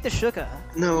 you take the Shuka.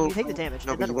 No. You take the damage.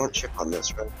 No, and but then you want chip on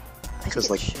this, right? I Because think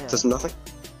like, it's chip. there's nothing.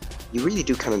 You really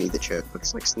do kind of need the chip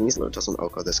because like Sneasler doesn't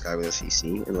Oko this guy with a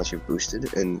CC unless you're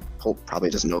boosted, and Hope probably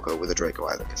doesn't Oko with a Draco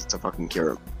either because it's a fucking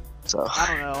Kiram. So. I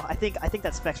don't know. I think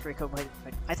that Specs Draco might.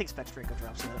 I think Specs Draco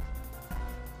drops it.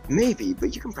 Maybe,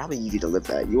 but you can probably EV to live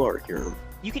that. You are a Kiram.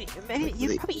 You can maybe you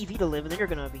can probably EV to live, and then you're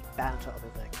gonna be bad into other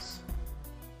things.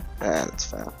 That's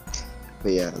fair.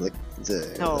 But yeah, like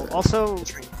the. No, the, also, the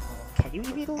train- can you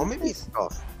EV to live? Or maybe it's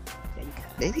off. Yeah, you can.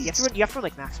 Maybe You have it's. to run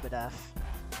like max def.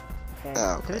 Okay.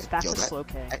 Oh, Because okay. it's back Yo, to that- slow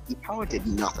king. E-Power did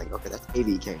nothing. Okay, that's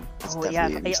AV King. That's Oh yeah,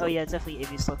 definitely AV oh King. yeah, it's definitely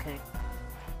AV slow king.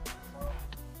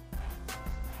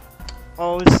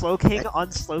 Oh, slow king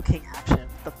on slow king action.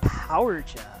 The power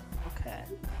jab. Okay.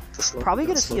 Probably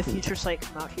gonna see a future sight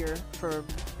come out here for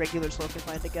regular slow king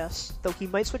fight, I guess. Though he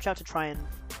might switch out to try and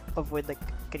avoid like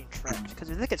getting tricked. Because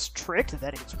if it gets tricked,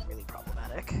 then it's really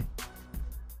problematic.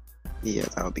 Yeah,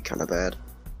 that would be kind of bad.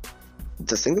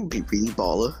 The thing that would be really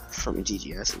baller from a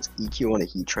GGS is EQ on a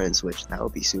Heatran switch. That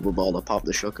would be super baller. Pop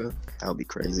the Shuka. That would be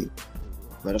crazy.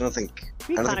 But I don't think. It'd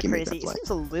be I don't kind think of you make crazy. that It play. seems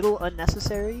a little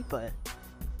unnecessary, but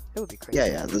it would be crazy. Yeah,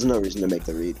 yeah. There's no reason to make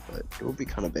the read, but it would be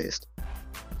kind of based.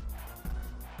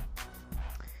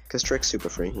 Cause Trick's super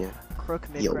free. Yeah. Crook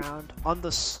mid Yo. round on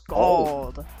the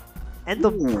Scald and the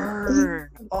Ooh. burn.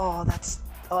 Oh, that's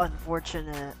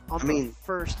unfortunate. On I mean- the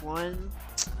first one.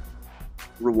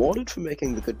 Rewarded for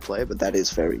making the good play, but that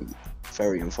is very,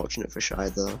 very unfortunate for Shy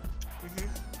though.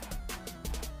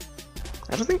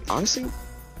 I don't think, honestly,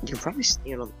 you can probably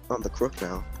stay on the Crook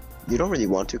now. You don't really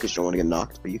want to because you don't want to get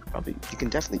knocked, but you can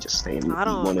definitely just stay in I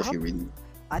don't- one if I you don't- really.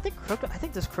 I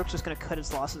think this Crook's just gonna cut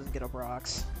his losses and get up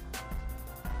rocks.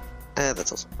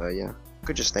 That's also fair, yeah.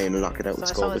 Could just stay in and knock it out with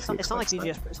Scald if you It's not like expect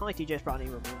that. DJ's. It's not like DJ's brought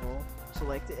any removal. So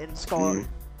like in Scald,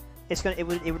 it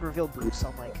would reveal boost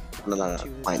on like. No,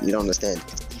 two fine, guys. you don't understand.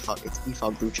 It's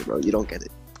defog Lucha, bro. You don't get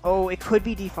it. Oh, it could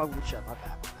be defog Lucha.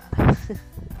 My bad.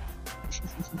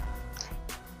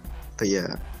 But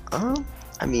yeah,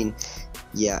 I mean,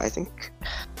 yeah, I think,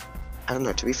 I don't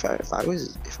know. To be fair, if I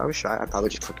was Shy, I'd probably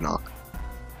just click knock.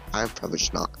 I'd probably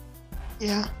just knock.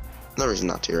 Yeah, no reason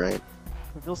not to, right?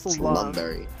 Reveals the love.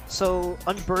 Slumberry. So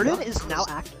Unburden Not- is now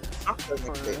active.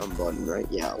 Okay, unbutton, right?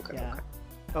 Yeah, okay. Yeah.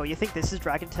 Oh, you think this is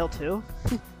Dragon Tail too?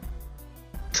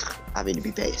 I mean, it'd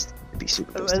be based. It'd be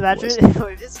super based. Imagine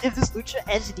if this Lucha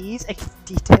SDs and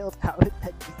detailed out,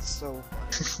 that'd be so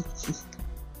funny.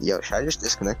 Yo, should I just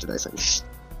disconnected? I think.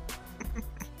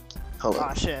 Hold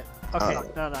on. Oh shit. Okay,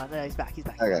 no, he's back.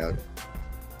 Okay.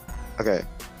 Okay.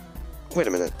 Wait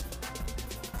a minute.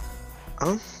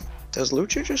 Does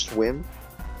Lucha just win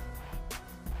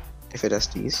if it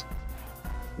SDs?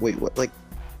 Wait, what? Like,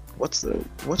 what's stopping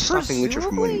Lucha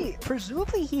from winning?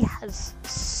 Presumably, he has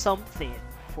something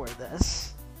for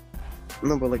this.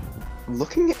 No, but like,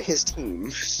 looking at his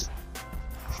team.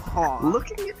 Huh.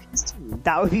 Looking at his team.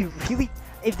 That would be really.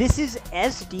 If this is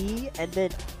SD and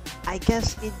then. I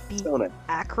guess it'd be Stone Edge.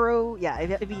 Acro. Yeah,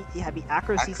 it'd be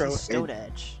Acro CC Stone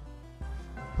Edge.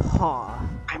 Huh.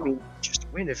 I mean, just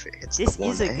win if it hits This the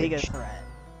one is a edge. giga threat.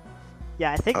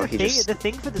 Yeah, I think Oh, the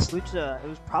thing for this Lucha, it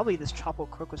was probably this Chopo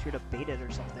Crook was here to bait it or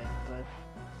something, but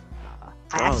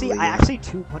I actually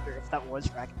do wonder if that was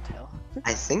Dragon Tail.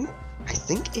 I think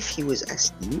if he was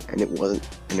SD and it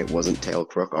wasn't Tail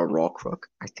Crook or Raw Crook,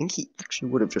 I think he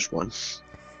actually would have just won.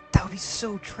 That would be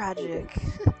so tragic.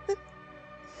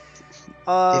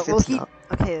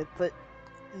 Okay, but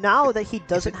now that he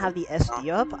doesn't have the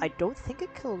SD up, I don't think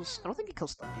it kills Thundy.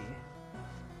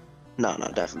 No,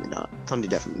 definitely not. Thundy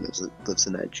definitely lives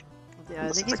an edge. Yeah, I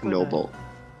Unless think it's he's like going no bulk.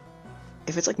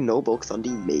 If it's like no bulk Thundy,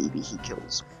 maybe he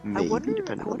kills. Maybe,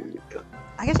 depending on who you do.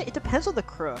 I guess it depends on the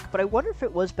Crook, but I wonder if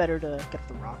it was better to get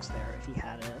the rocks there if he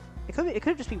had it. It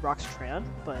could just be Rocks Tran,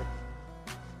 but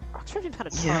Rocks Tran seems kind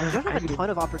of tough. Yeah, We don't have a ton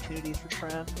of opportunities for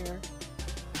Tran here.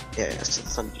 Yeah, so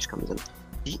Thundy just comes in.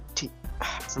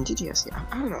 From TGS, yeah,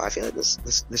 I don't know. I feel like this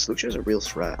Lucha is a real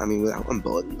threat. I mean, without one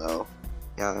bulletin though.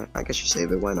 Yeah, I guess you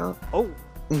save it. Why not? Oh.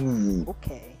 Ooh.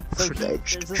 Okay. So Should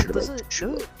edge. Who's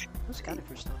got it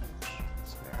for Stone Edge?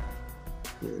 That's fair.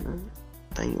 Yeah.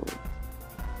 Dang.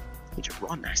 He just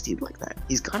raw nasty like that.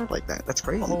 He's got it like that. That's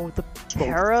crazy. Oh, the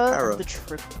Para. Para, the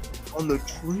trick. On the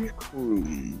trick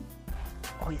room.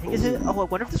 Oh, you think is it? Oh, I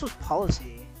wonder if this was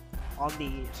policy on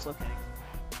the Slow King.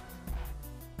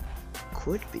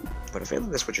 Could be, but I feel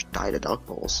like this would just die to Dark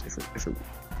Pulse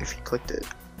if he clicked it.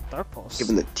 Dark Pulse.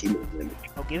 Given the T-Bolt damage.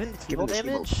 Oh, given the T-Bolt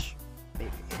damage?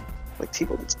 Maybe. Like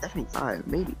T-Bolt, it's 75.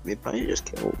 Maybe. It probably just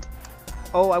killed.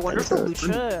 Oh, I wonder if the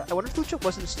Lucha. I wonder if Lucha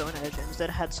wasn't Stone Edge and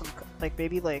instead had some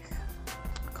maybe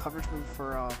coverage move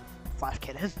for Flash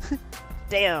Cannon.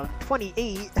 Damn,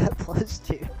 28 plus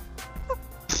 2.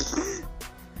 I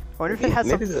wonder if it had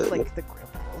something like the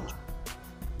Grapple.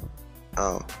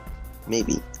 Oh.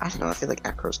 Maybe. I don't know, I feel like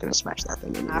Acro's gonna smash that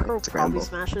thing anyway. Acro probably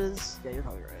smashes. Yeah, you're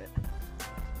probably right.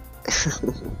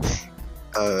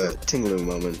 Tinglu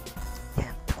moment.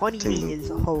 Yeah, 28 is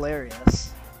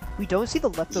hilarious. We don't see the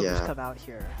leftovers come out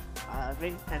here. I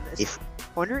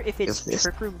wonder if it's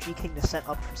Trick Room G King to set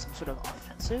up for some sort of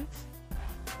offensive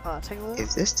Tinglu.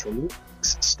 If this Tinglu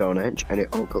Stone Edge and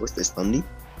it goes this Thundy.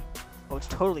 Oh, it's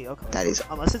totally Oko. That is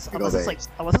unless it's like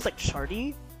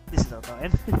Shardy, this is Oko.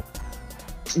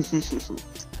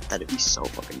 That'd be so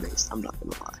fucking based, I'm not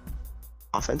gonna lie.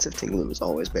 Offensive Tinglu is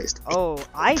always based. Oh,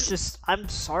 I'm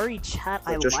sorry, chat,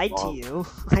 I lied to you.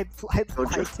 I lied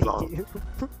to you.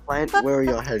 Plant, where are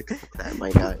your head cocks at,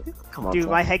 my guy? Come on, dude,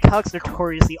 my head cocks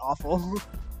notoriously awful.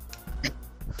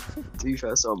 To be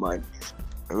fair, so mine.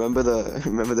 Remember the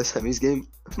semis game?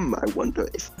 I wonder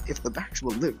if the backs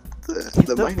will live.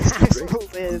 The minus backs will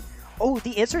live. Oh,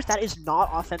 the answer is that is not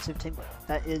offensive Tinglu.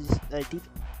 That is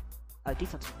a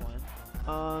defensive one.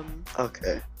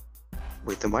 Okay.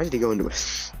 Wait, then why did he go into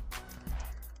it?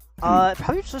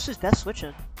 Probably just his best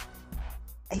switching.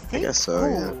 I think. I guess so.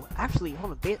 Yeah. Actually,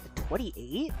 hold on.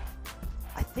 28.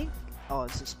 I think. Oh,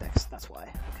 this is specs. That's why.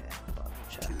 Okay. Hold on.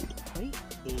 Let me check.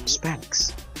 28.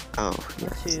 Specs. Oh. Yeah.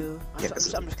 2. I'm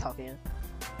just calculating.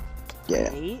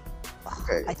 Yeah. 8.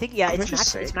 Okay. I think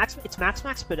it's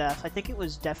max but I think it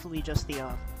was definitely just the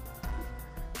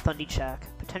Thundy check.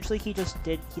 Potentially he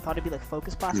thought it'd be like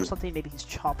Focus Blast or something. Maybe he's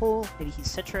Choppel. Maybe he's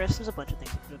Citrus. There's a bunch of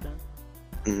things he could have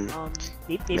done.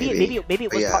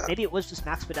 Maybe it was just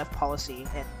max but F policy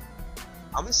and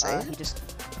I'm gonna say he just.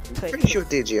 I'm pretty sure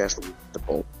DGS will the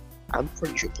Pole. I'm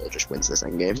pretty sure Pole just wins this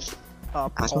endgame.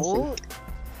 Pole.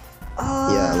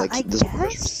 Yeah, like I this.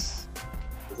 guess.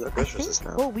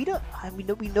 Well, we don't.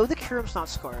 We know the Kurum's not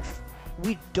Scarf.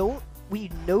 We know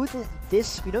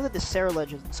that the Sarah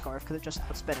Ledge isn't Scarf because it just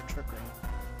outsped in Trick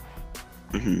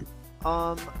Room.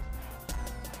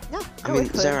 Yeah. I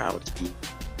mean, Zara outspeed.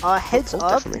 Heads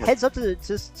up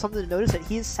to something to notice that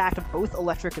he has sacked both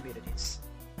electric immunities.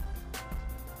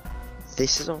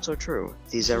 This is also true.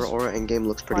 The Zera Aura endgame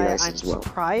looks pretty nice as well. I'm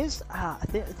surprised.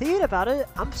 Thinking about it,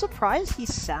 I'm surprised he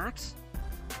sacked.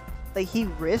 Like he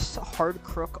risked hard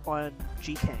crook on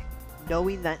G King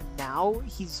knowing that now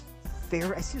he's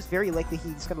very, I seems very likely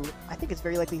he's gonna. I think it's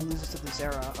very likely he loses to the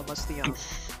Zera unless the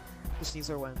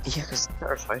Sneasler wins. Yeah, because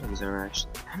they're fighting Zera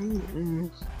actually. I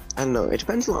mean, I don't know. It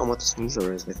depends a lot on what the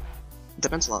Sneasler is. It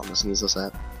depends a lot on the Sneasler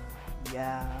set.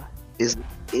 Yeah. Is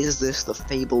this the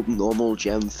fabled normal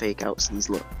gem fake out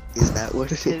Sneasler? Is that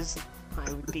what it is?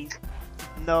 I would be.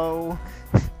 No,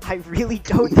 I really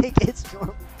don't think it's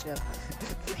normal gem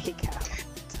fake out.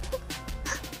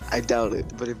 I doubt it,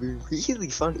 but it'd be really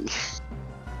funny.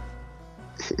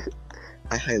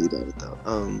 I highly doubt it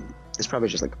though. It's probably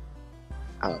just like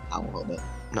power herb,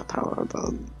 not power herb.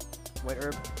 White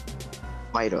herb.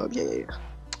 White herb. Yeah.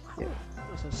 Not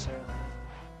necessarily.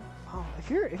 Oh, if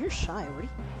you're shy, where do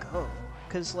you go?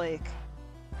 Cause like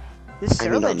this I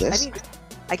mean, on Ceruledge. this?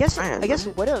 I guess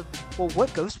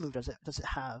what ghost move does it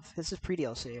have? This is pre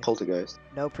DLC. Poltergeist.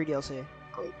 No pre DLC.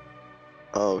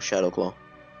 Oh, Shadow Claw.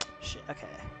 Shit. Okay.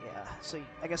 Yeah. So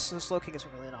I guess the Slow King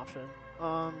isn't really an option.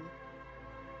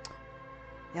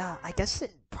 Yeah. I guess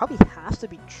it probably has to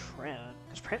be Tran,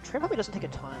 because Tran probably doesn't take a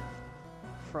ton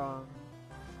from.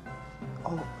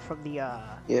 Oh, from the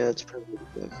Yeah, it's probably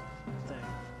good. thing.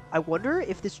 I wonder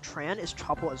if this Tran is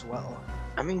Choppel as well.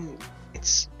 I mean,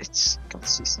 it's got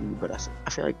CC, but I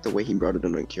feel like the way he brought it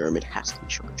in on Kyurem, it has to be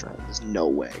Sugar Tran. There's no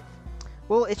way.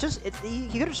 Well, he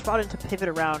could have just brought in to pivot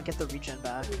around, get the regen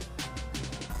back.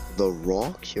 The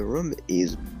raw Kyurem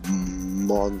is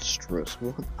monstrous.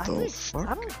 What the fuck?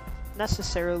 I don't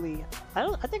necessarily.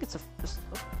 I think it's just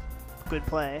a good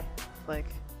play. Like,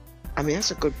 I mean,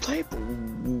 that's a good play, but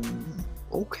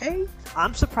okay.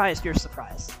 I'm surprised you're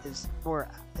surprised. Is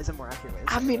a more accurate way.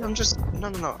 I mean, I'm just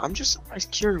I'm just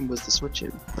surprised Kyurem was the switch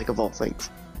in, like of all things.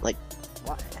 Like,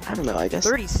 Why? I don't know. I guess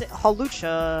 36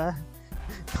 Halucha.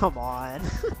 Come on.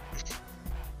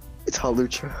 it's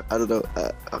Halucha. I don't know.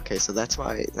 Okay, so that's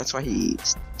why he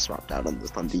swapped out on the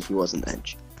Thunder. He wasn't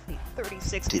Edge.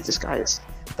 36 Dude, is this guy is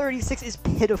 36 is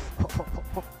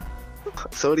pitiful.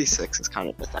 36 is kind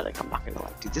of pathetic. I'm not gonna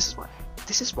lie, dude. This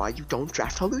is why you don't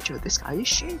draft Halucha. This guy is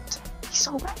shit. He's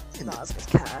so bad. Nah, this guy's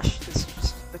cash. This is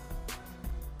just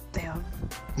damn.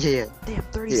 Yeah. Damn,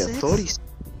 36.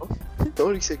 Yeah,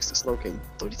 36 to Slow King.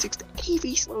 36 to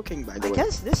AV Slow King, by the way. I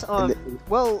guess this And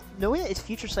well, knowing that it's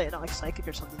Future Sight, not like Psychic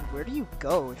or something, where do you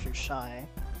go if you're shy?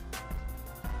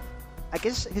 I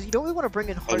guess because you don't really want to bring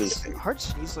in Hard Anything.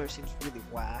 Sneasler seems really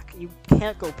whack. You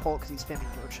can't go Pult because he's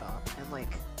spamming Throat Chop, and like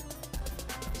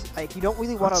you don't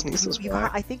really want Sneasler's to.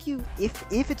 whack. I think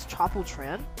if it's Choppel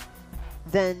Tran,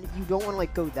 then you don't want to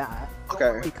like go that.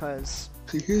 Okay. Because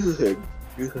Here's the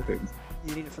thing.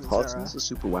 you need it for the Hard Zera. Sneasler is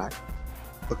super whack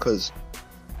because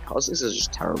Hard Sneasler is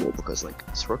just terrible because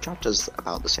like Throat Chop does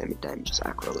about the same damage as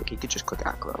Acro. Like he could just click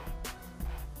Acro,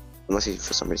 unless he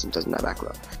for some reason doesn't have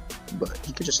Acro, but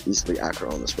he could just easily Acro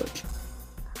on the switch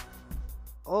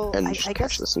Oh, and I just guess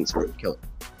catch the Sneasler and kill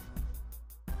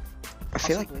it.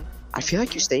 possibly. I feel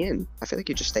like you stay in. I feel like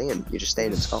you just stay in. You just stay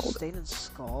in and Scald. Staying in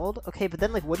Scald? Okay, but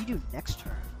then, like, what do you do next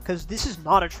turn? Because this is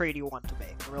not a trade you want to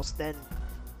make, or else then...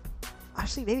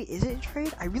 Actually, maybe is it a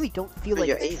trade? I really don't feel No, like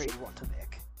you're it's a AV. trade you want to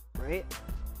make, right?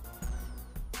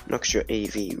 No, because you're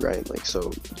AV, right? Like,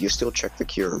 so you still check the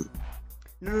Kyurem.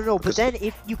 No, but Because- then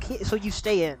if you can't... So you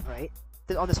stay in, right?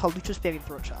 On this Halucha spamming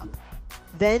Throat Chop.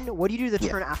 Then, what do you do the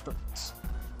Yeah. turn afterwards?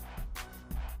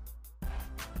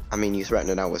 I mean, you threaten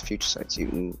it out with Future Sight, so you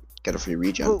can get a free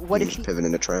regen. But what you if can just he- pivot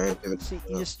into Tran? Pivot. So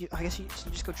I guess you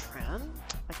just go Tran?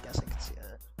 I guess I can see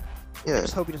it. Yeah, I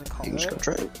just hope he doesn't call you can just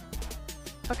go it.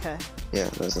 Tran. Okay. Yeah,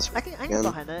 that's I can get Again,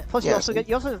 behind it. Plus, yeah, you also so- get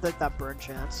have like that burn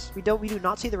chance. We do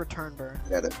not see the return burn.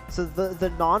 Get it. So the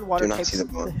non-water Do not types, see the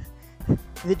burn.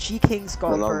 the G King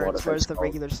Skull The non-water burns, whereas type the Skull.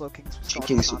 regular Slow King G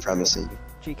King Supremacy.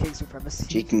 G King Supremacy.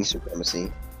 G King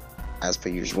Supremacy, as per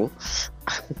usual.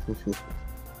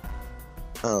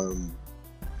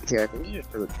 Yeah, I think you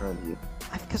just do a Tran here.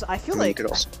 Because I feel I mean, you like could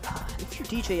also- if you're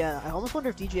DJS, I almost wonder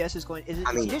if DJS is going. Is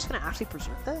I mean- DJS going to actually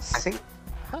preserve this? I think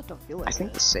I kind of don't feel like I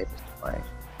think it. the safest play.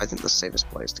 I think the safest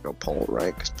play is to go Pole,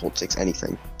 right? Because Pole takes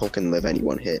anything. Pole can live any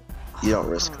one hit. You don't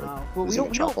risk I don't it. know. Well, we Losing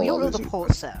don't a chop know while the losing-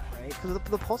 pulse set, right? Because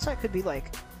the pulse set could be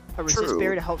like a resist True.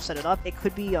 barrier to help set it up. It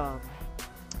could be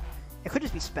it could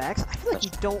just be specs. I feel like you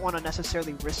don't want to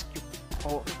necessarily risk your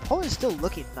pull. The pull is still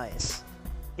looking nice.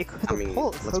 It could. I The mean,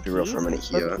 pull, let's be real for a minute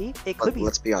here. low-key, it could be.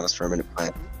 Let's be honest for a minute.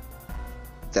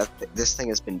 This thing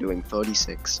has been doing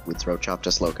 36 with Throat Chop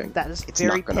to Slow King. That is it's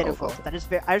very not gonna pitiful. overkill. That is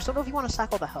very. I just don't know if you want to sack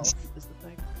all the health. Is the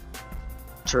thing.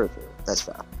 True, that's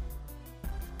fair.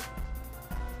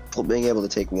 Well, being able to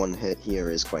take one hit here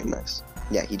is quite nice.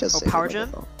 Yeah, he does Oh, save power it,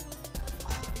 gem? though.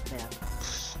 Man.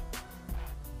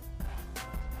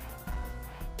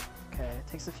 Okay,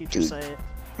 takes the future Dude. sight.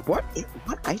 What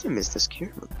item is this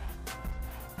Kieran?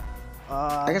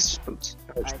 I guess it's boots.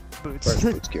 Boots. Or it's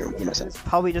boots, Kieran. What am I Yeah, saying? it's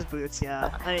probably just boots,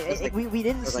 yeah. I mean, It's like- we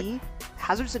didn't it's like- see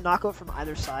hazards and knockout from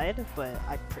either side, but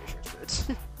I'm pretty sure it's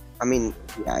boots. I mean,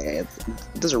 yeah.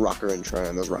 There's a rocker and try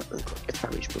and there's rocker and crook. It's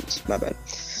probably just boots. My bad.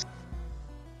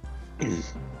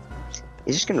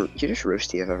 You're just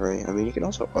roast TF, I mean, you can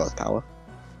also earth power,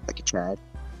 like a Chad.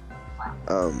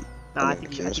 Nah, I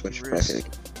think Kieran you switch. roost.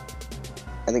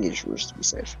 I think you just roost to be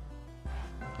safe.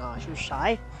 She was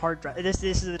shy. Hard drag. This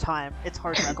is the time. It's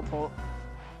hard dragapult.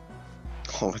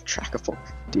 Oh, Dragapult.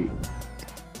 Dude,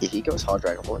 if he goes hard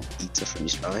Dragapult and eats a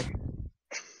freeze fry.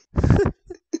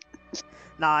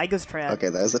 Nah, I goes trap. Okay,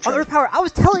 that was the Oh, trap. earth power. I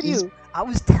was telling He's- you. I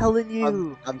was telling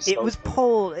you. I'm It so was sorry.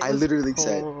 pulled. It I was literally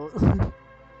said- pulled.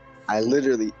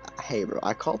 Hey bro,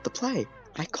 I called the play.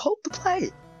 I called the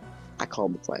play.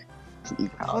 He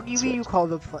E-power What on do you the mean you Switch. call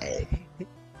the play?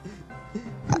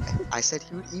 I said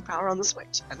he would E-power on the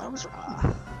Switch, and I was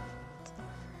wrong.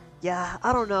 Yeah,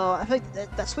 I don't know. I feel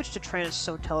like that switch to Tran is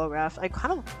so telegraphed. I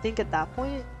kind of think at that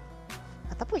point,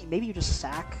 maybe you just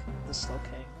sack the Slow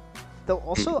King. Though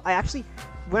also, I actually,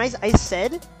 when I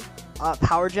said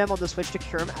Power Gem on the switch to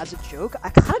cure him as a joke, I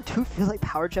kind of do feel like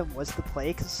Power Gem was the play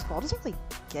because Skull doesn't really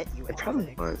get you It probably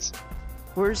anything. was.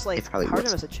 Whereas like it probably Power was.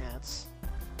 Gem has a chance.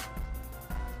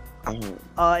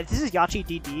 Oh, If this is Yachi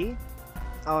DD,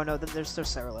 oh no, then there's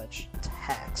Sarah Ledge. It's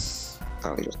Hex.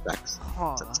 he just backs.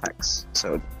 Huh. It's a text.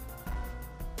 So,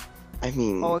 I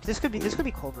mean, Oh, this could be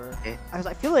Culver. Eh.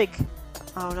 I feel like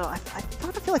I don't know. I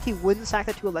kind of feel like he wouldn't sack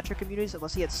the two electric communities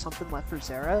unless he had something left for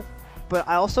Zera. But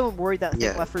I also am worried that thing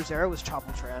Yeah. left for Zera was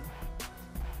Choppletran.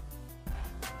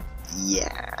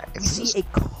 yeah. If You it was- see a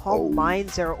Calm Mind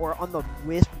Zera or on the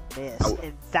Wisp Miss, Oh.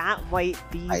 and that might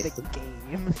be I the think-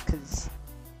 game. Because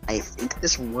I think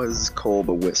this was Cole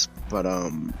the Wisp, but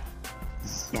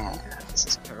yeah, this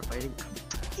is terrifying.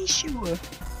 I'm pretty sure.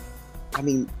 I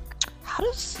mean, how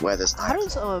does where this how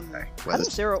does Sorry, how does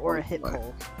Zera or a hit what?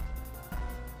 Cole?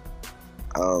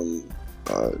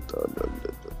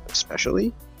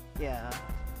 Especially, Yeah.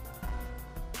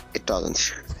 it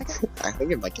doesn't. I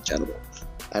think it might get Shadow Ball.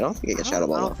 I don't think it gets I Shadow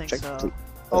don't- I Ball. don't think Check, so. please.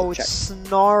 Oh, check. it's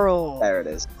Snarl. There it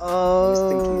is.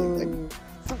 Oh. thinking,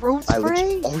 Throat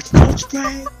spray. Oh, it's Throat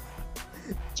Spray.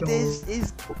 Yo. This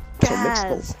is So mixed gas.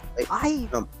 Bolt. Like, I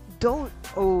Um, don't.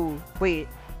 Oh, wait.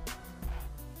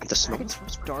 the snow Dragon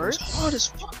Throat Spray darts? goes hard as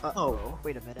fuck. Oh,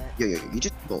 wait a minute. Yo, you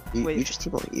just T-bolt. You Wait. just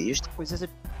T-bolt. You just Was this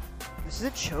a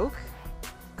choke?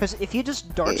 Because if he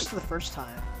just darts Yeah. the first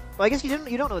time, well, I guess you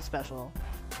don't know it's special.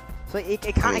 So I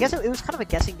guess it was kind of a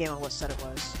guessing game on what set it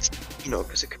was.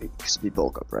 because it could be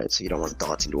bulk up, right? So you don't want to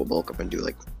dodge into a bulk up and do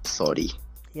like 30.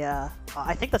 Yeah,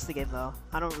 I think that's the game though.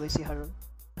 I don't really see how to.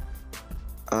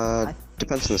 Uh, I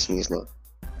depends on the think- sneeze look.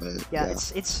 But Yeah,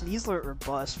 it's Sneasler or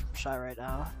bust from Shy right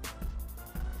now.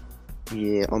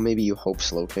 yeah, or maybe you hope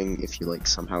sloping if you like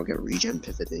somehow get regen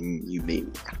pivoting. You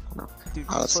maybe I don't know. Dude,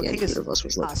 Honestly, Slowking any is of us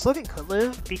was like, Slowking could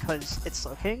live because it's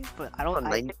Slowking, but I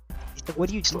don't. What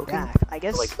do you do Slowking? back? I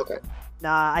guess. like okay.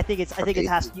 Nah, I think it Okay.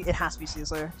 has to be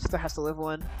Sneasler. Sneasler has to live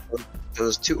one.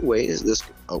 There's two ways. This.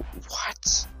 Oh,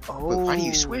 what? Oh, Wait, why do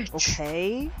you switch?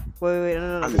 Okay. Wait,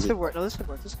 no. I This mean- could work. No, this could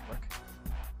work.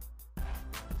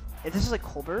 If this is like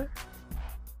Colbur,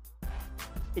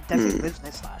 it definitely lives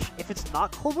Night Slash. If it's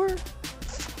not Colbur,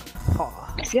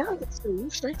 I feel like it's still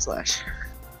live Night Slash.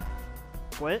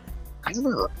 what? I don't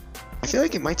know. I feel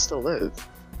like it might still live.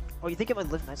 Oh, you think it might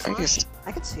live Night I Slash? guess.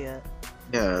 I could see it.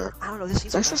 Yeah. I don't know. This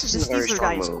Night Slash Sneasler, is a very Sneasler guy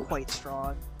strong is move. quite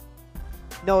strong.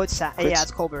 No, it's yeah, Crits-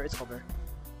 it's Colbur. It's Colbur.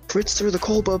 Crits through the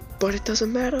Kolba, but it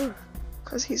doesn't matter.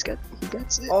 Cause he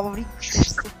gets it. Oh, he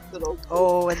gets the...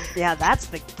 Oh, and yeah, that's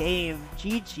the game.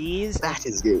 GG's. That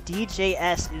is good.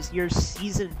 DJS is your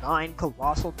Season 9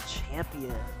 Colossal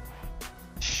Champion.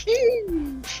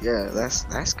 Sheesh. Yeah,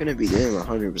 that's gonna be him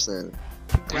 100%.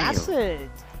 Congrats to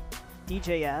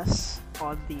DJS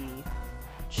on the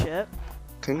chip.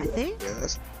 I think. Yeah,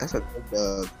 that's a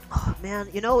good. Oh, man,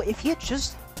 if he had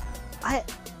just, I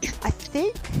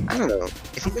think, I don't know.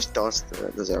 If he just dodged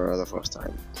the Zera the first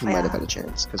time, he might have had a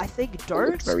chance. Cause I think looked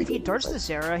darts. very If he good, darts but- the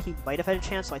Zera, he might have had a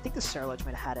chance. So I think the Sarah Ledge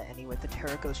might have had it anyway. The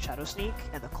Terraco's Shadow Sneak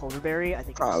and the Culverberry. I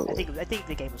think. Probably. I think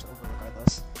the game was over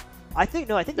regardless. I think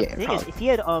the Yeah, thing is, probably. if he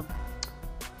had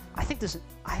I think this.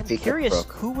 I'm If he kept curious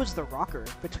Crook. who was the rocker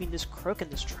between this Crook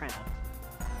and this Tran.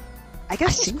 I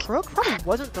guess this think- Crook probably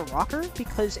wasn't the rocker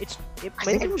because it I might have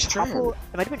think been it was Chopple. Tran.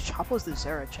 It might have been Chopple's the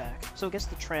Zera check. So I guess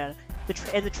the Tran,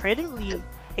 and the Tran didn't really.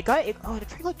 The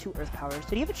Tran got 2 Earth powers.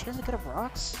 Did he have a chance to get him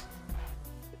rocks?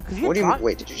 Because What do you mean?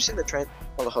 Wait, did you say the train?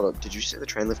 Hold up. Did you say the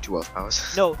train lift 2 Earth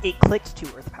powers? No, it clicked 2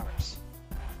 Earth powers.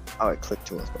 Oh, it clicked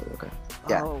to us, but okay.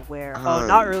 Yeah. Oh, where? Oh,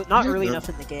 not early, not yeah, early no. enough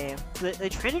in the game. They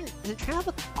trying to have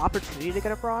an opportunity to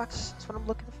get up rocks. That's what I'm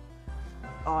looking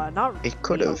for. Not. It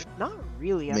could have. Not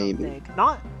really. I Maybe. don't think.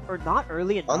 Not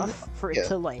early enough for it yeah.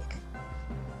 to like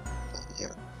Yeah.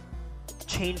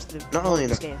 change the Not early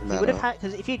this enough game. to He would have matter. had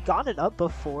because if he had gotten it up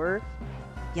before,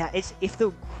 yeah. It's if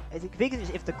the I think big is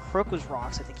if the crook was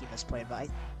rocks, I think he misplayed, but I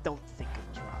don't think it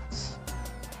was rocks.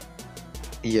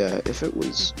 Yeah, if it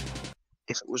was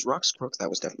Rock's Crook, that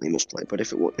was definitely a misplay. But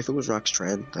if it was Rock's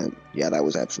Trend, then yeah, that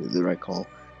was absolutely the right call.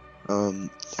 I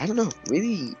don't know,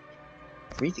 really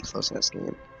close ass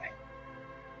game.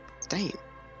 Damn,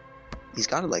 he's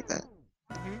got it like that.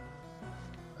 Mhm.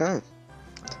 Okay.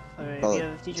 Alright, Well, we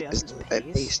have DJS's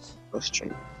it's paste. Post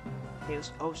chain. Okay,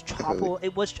 it was Chopple.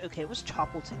 It was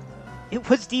Choppleton though. It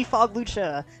was Defog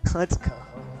Lucha. Let's go.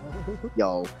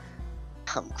 Yo,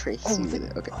 I'm crazy Oh, with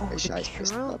it. Okay, the Shy's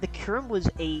pissed Kurum, up. the Kurum was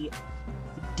a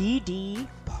DD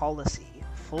policy,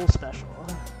 full special.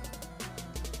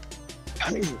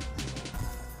 Kind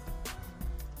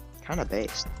of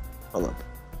based. Hold up.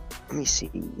 Let me see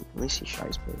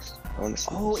Shy's based. I want to see.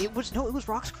 Oh, this. it was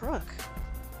Rock's Crook.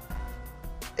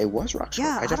 It was Rock's Crook.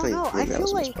 Yeah, I don't definitely know. I think that feel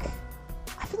was a like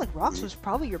misplay. Rocks was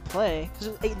probably your play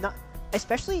because not.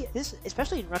 Especially in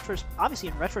obviously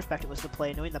in retrospect it was the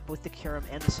play, knowing that both the Kurum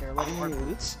and the Sarah aren't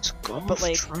boots. But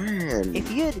like, if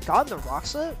he had gotten the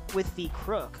Roxa with the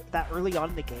Crook that early on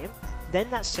in the game, then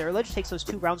that Sarah Ledge takes those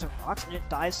 2 rounds of rocks and it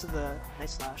dies to the Night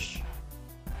Slash.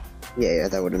 Yeah,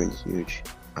 that would have been huge.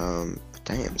 But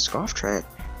damn, Scarf Trent.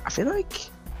 I feel like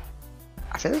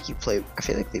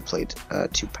they played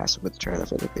too passive with Trent. I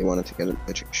feel like they wanted to get it.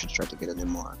 They should try to get it in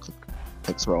more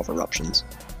like throw off eruptions.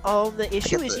 The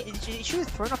issue the issue with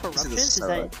throwing off eruptions is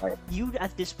that you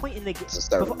at this point in the game,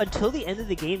 until the end of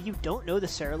the game, you don't know the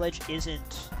Sarah Ledge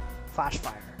isn't Flash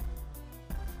Fire.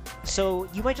 So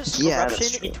you might just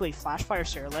eruption into a Flash Fire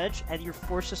Sarah Ledge, and you're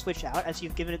forced to switch out as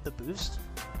you've given it the boost,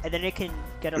 and then it can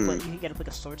get up. You can get up like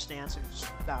a sword stance, or just,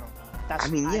 I don't know. That's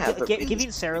giving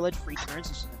Sarah Ledge free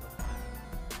turns is never fun.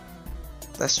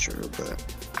 That's true, but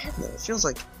I don't know. It feels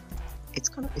like it's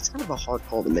kind of a hard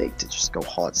call to make to just go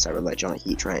hard Sarah Ledge on a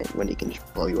heat train when he can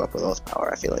just blow you up with earth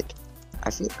power. I feel like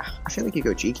you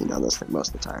go G-King on this thing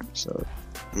most of the time. So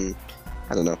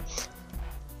I don't know.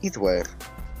 Either way,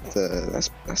 that's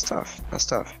tough. That's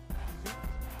tough.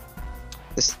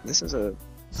 This is a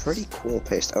pretty cool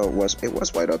paste. Oh, it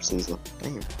was white up Sneasel.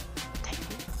 Damn.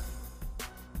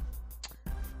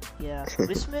 Yeah,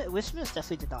 Wismith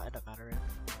definitely did not end up mattering,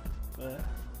 but.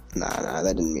 Nah,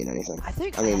 that didn't mean anything. I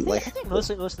think most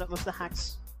of the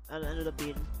hacks ended up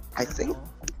being. I think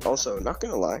also, not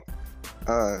gonna lie,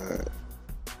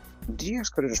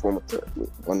 DGS could have just won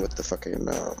with the fucking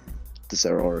the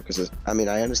Zero Aura, because I mean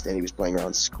I understand he was playing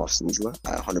around Scoff Sneasler.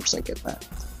 I 100% get that,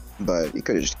 but he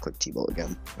could have just clicked T-Bolt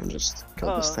again and just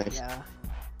killed this thing.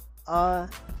 Yeah.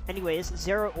 Anyways,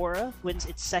 Zero Aura wins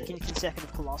its 2nd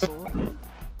consecutive Colossal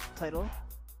title.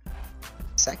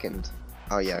 Second.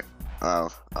 Oh yeah.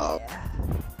 Oh.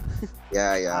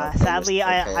 Yeah. Yeah. Sadly,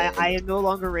 I am no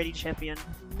longer reigning champion.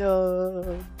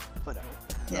 No. Whatever.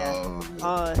 No.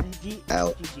 Yeah.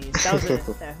 GG's.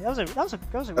 That was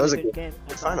a really good game.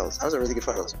 Good finals. That was a really good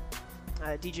finals.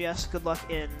 DGS, good luck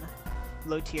in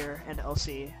low tier and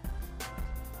LC.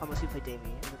 Unless you play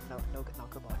Davey, no good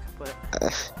luck. But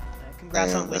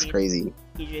congrats on winning. That's crazy.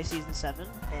 EGA Season 7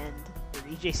 and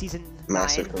EGA Season 9.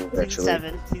 Massive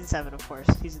Season 7, of course.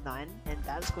 Season 9, and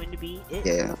that is going to be it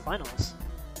for the finals.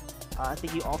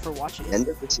 Thank you all for watching. End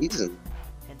of the season.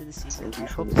 I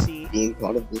hope to see being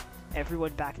part of it.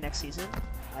 everyone back next season.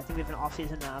 I think we have an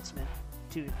off-season announcement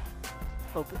we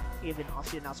have an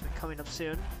off-season announcement coming up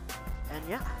soon. And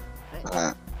yeah, that's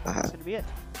gonna be it.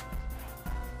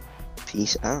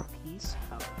 Peace out. Peace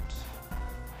out.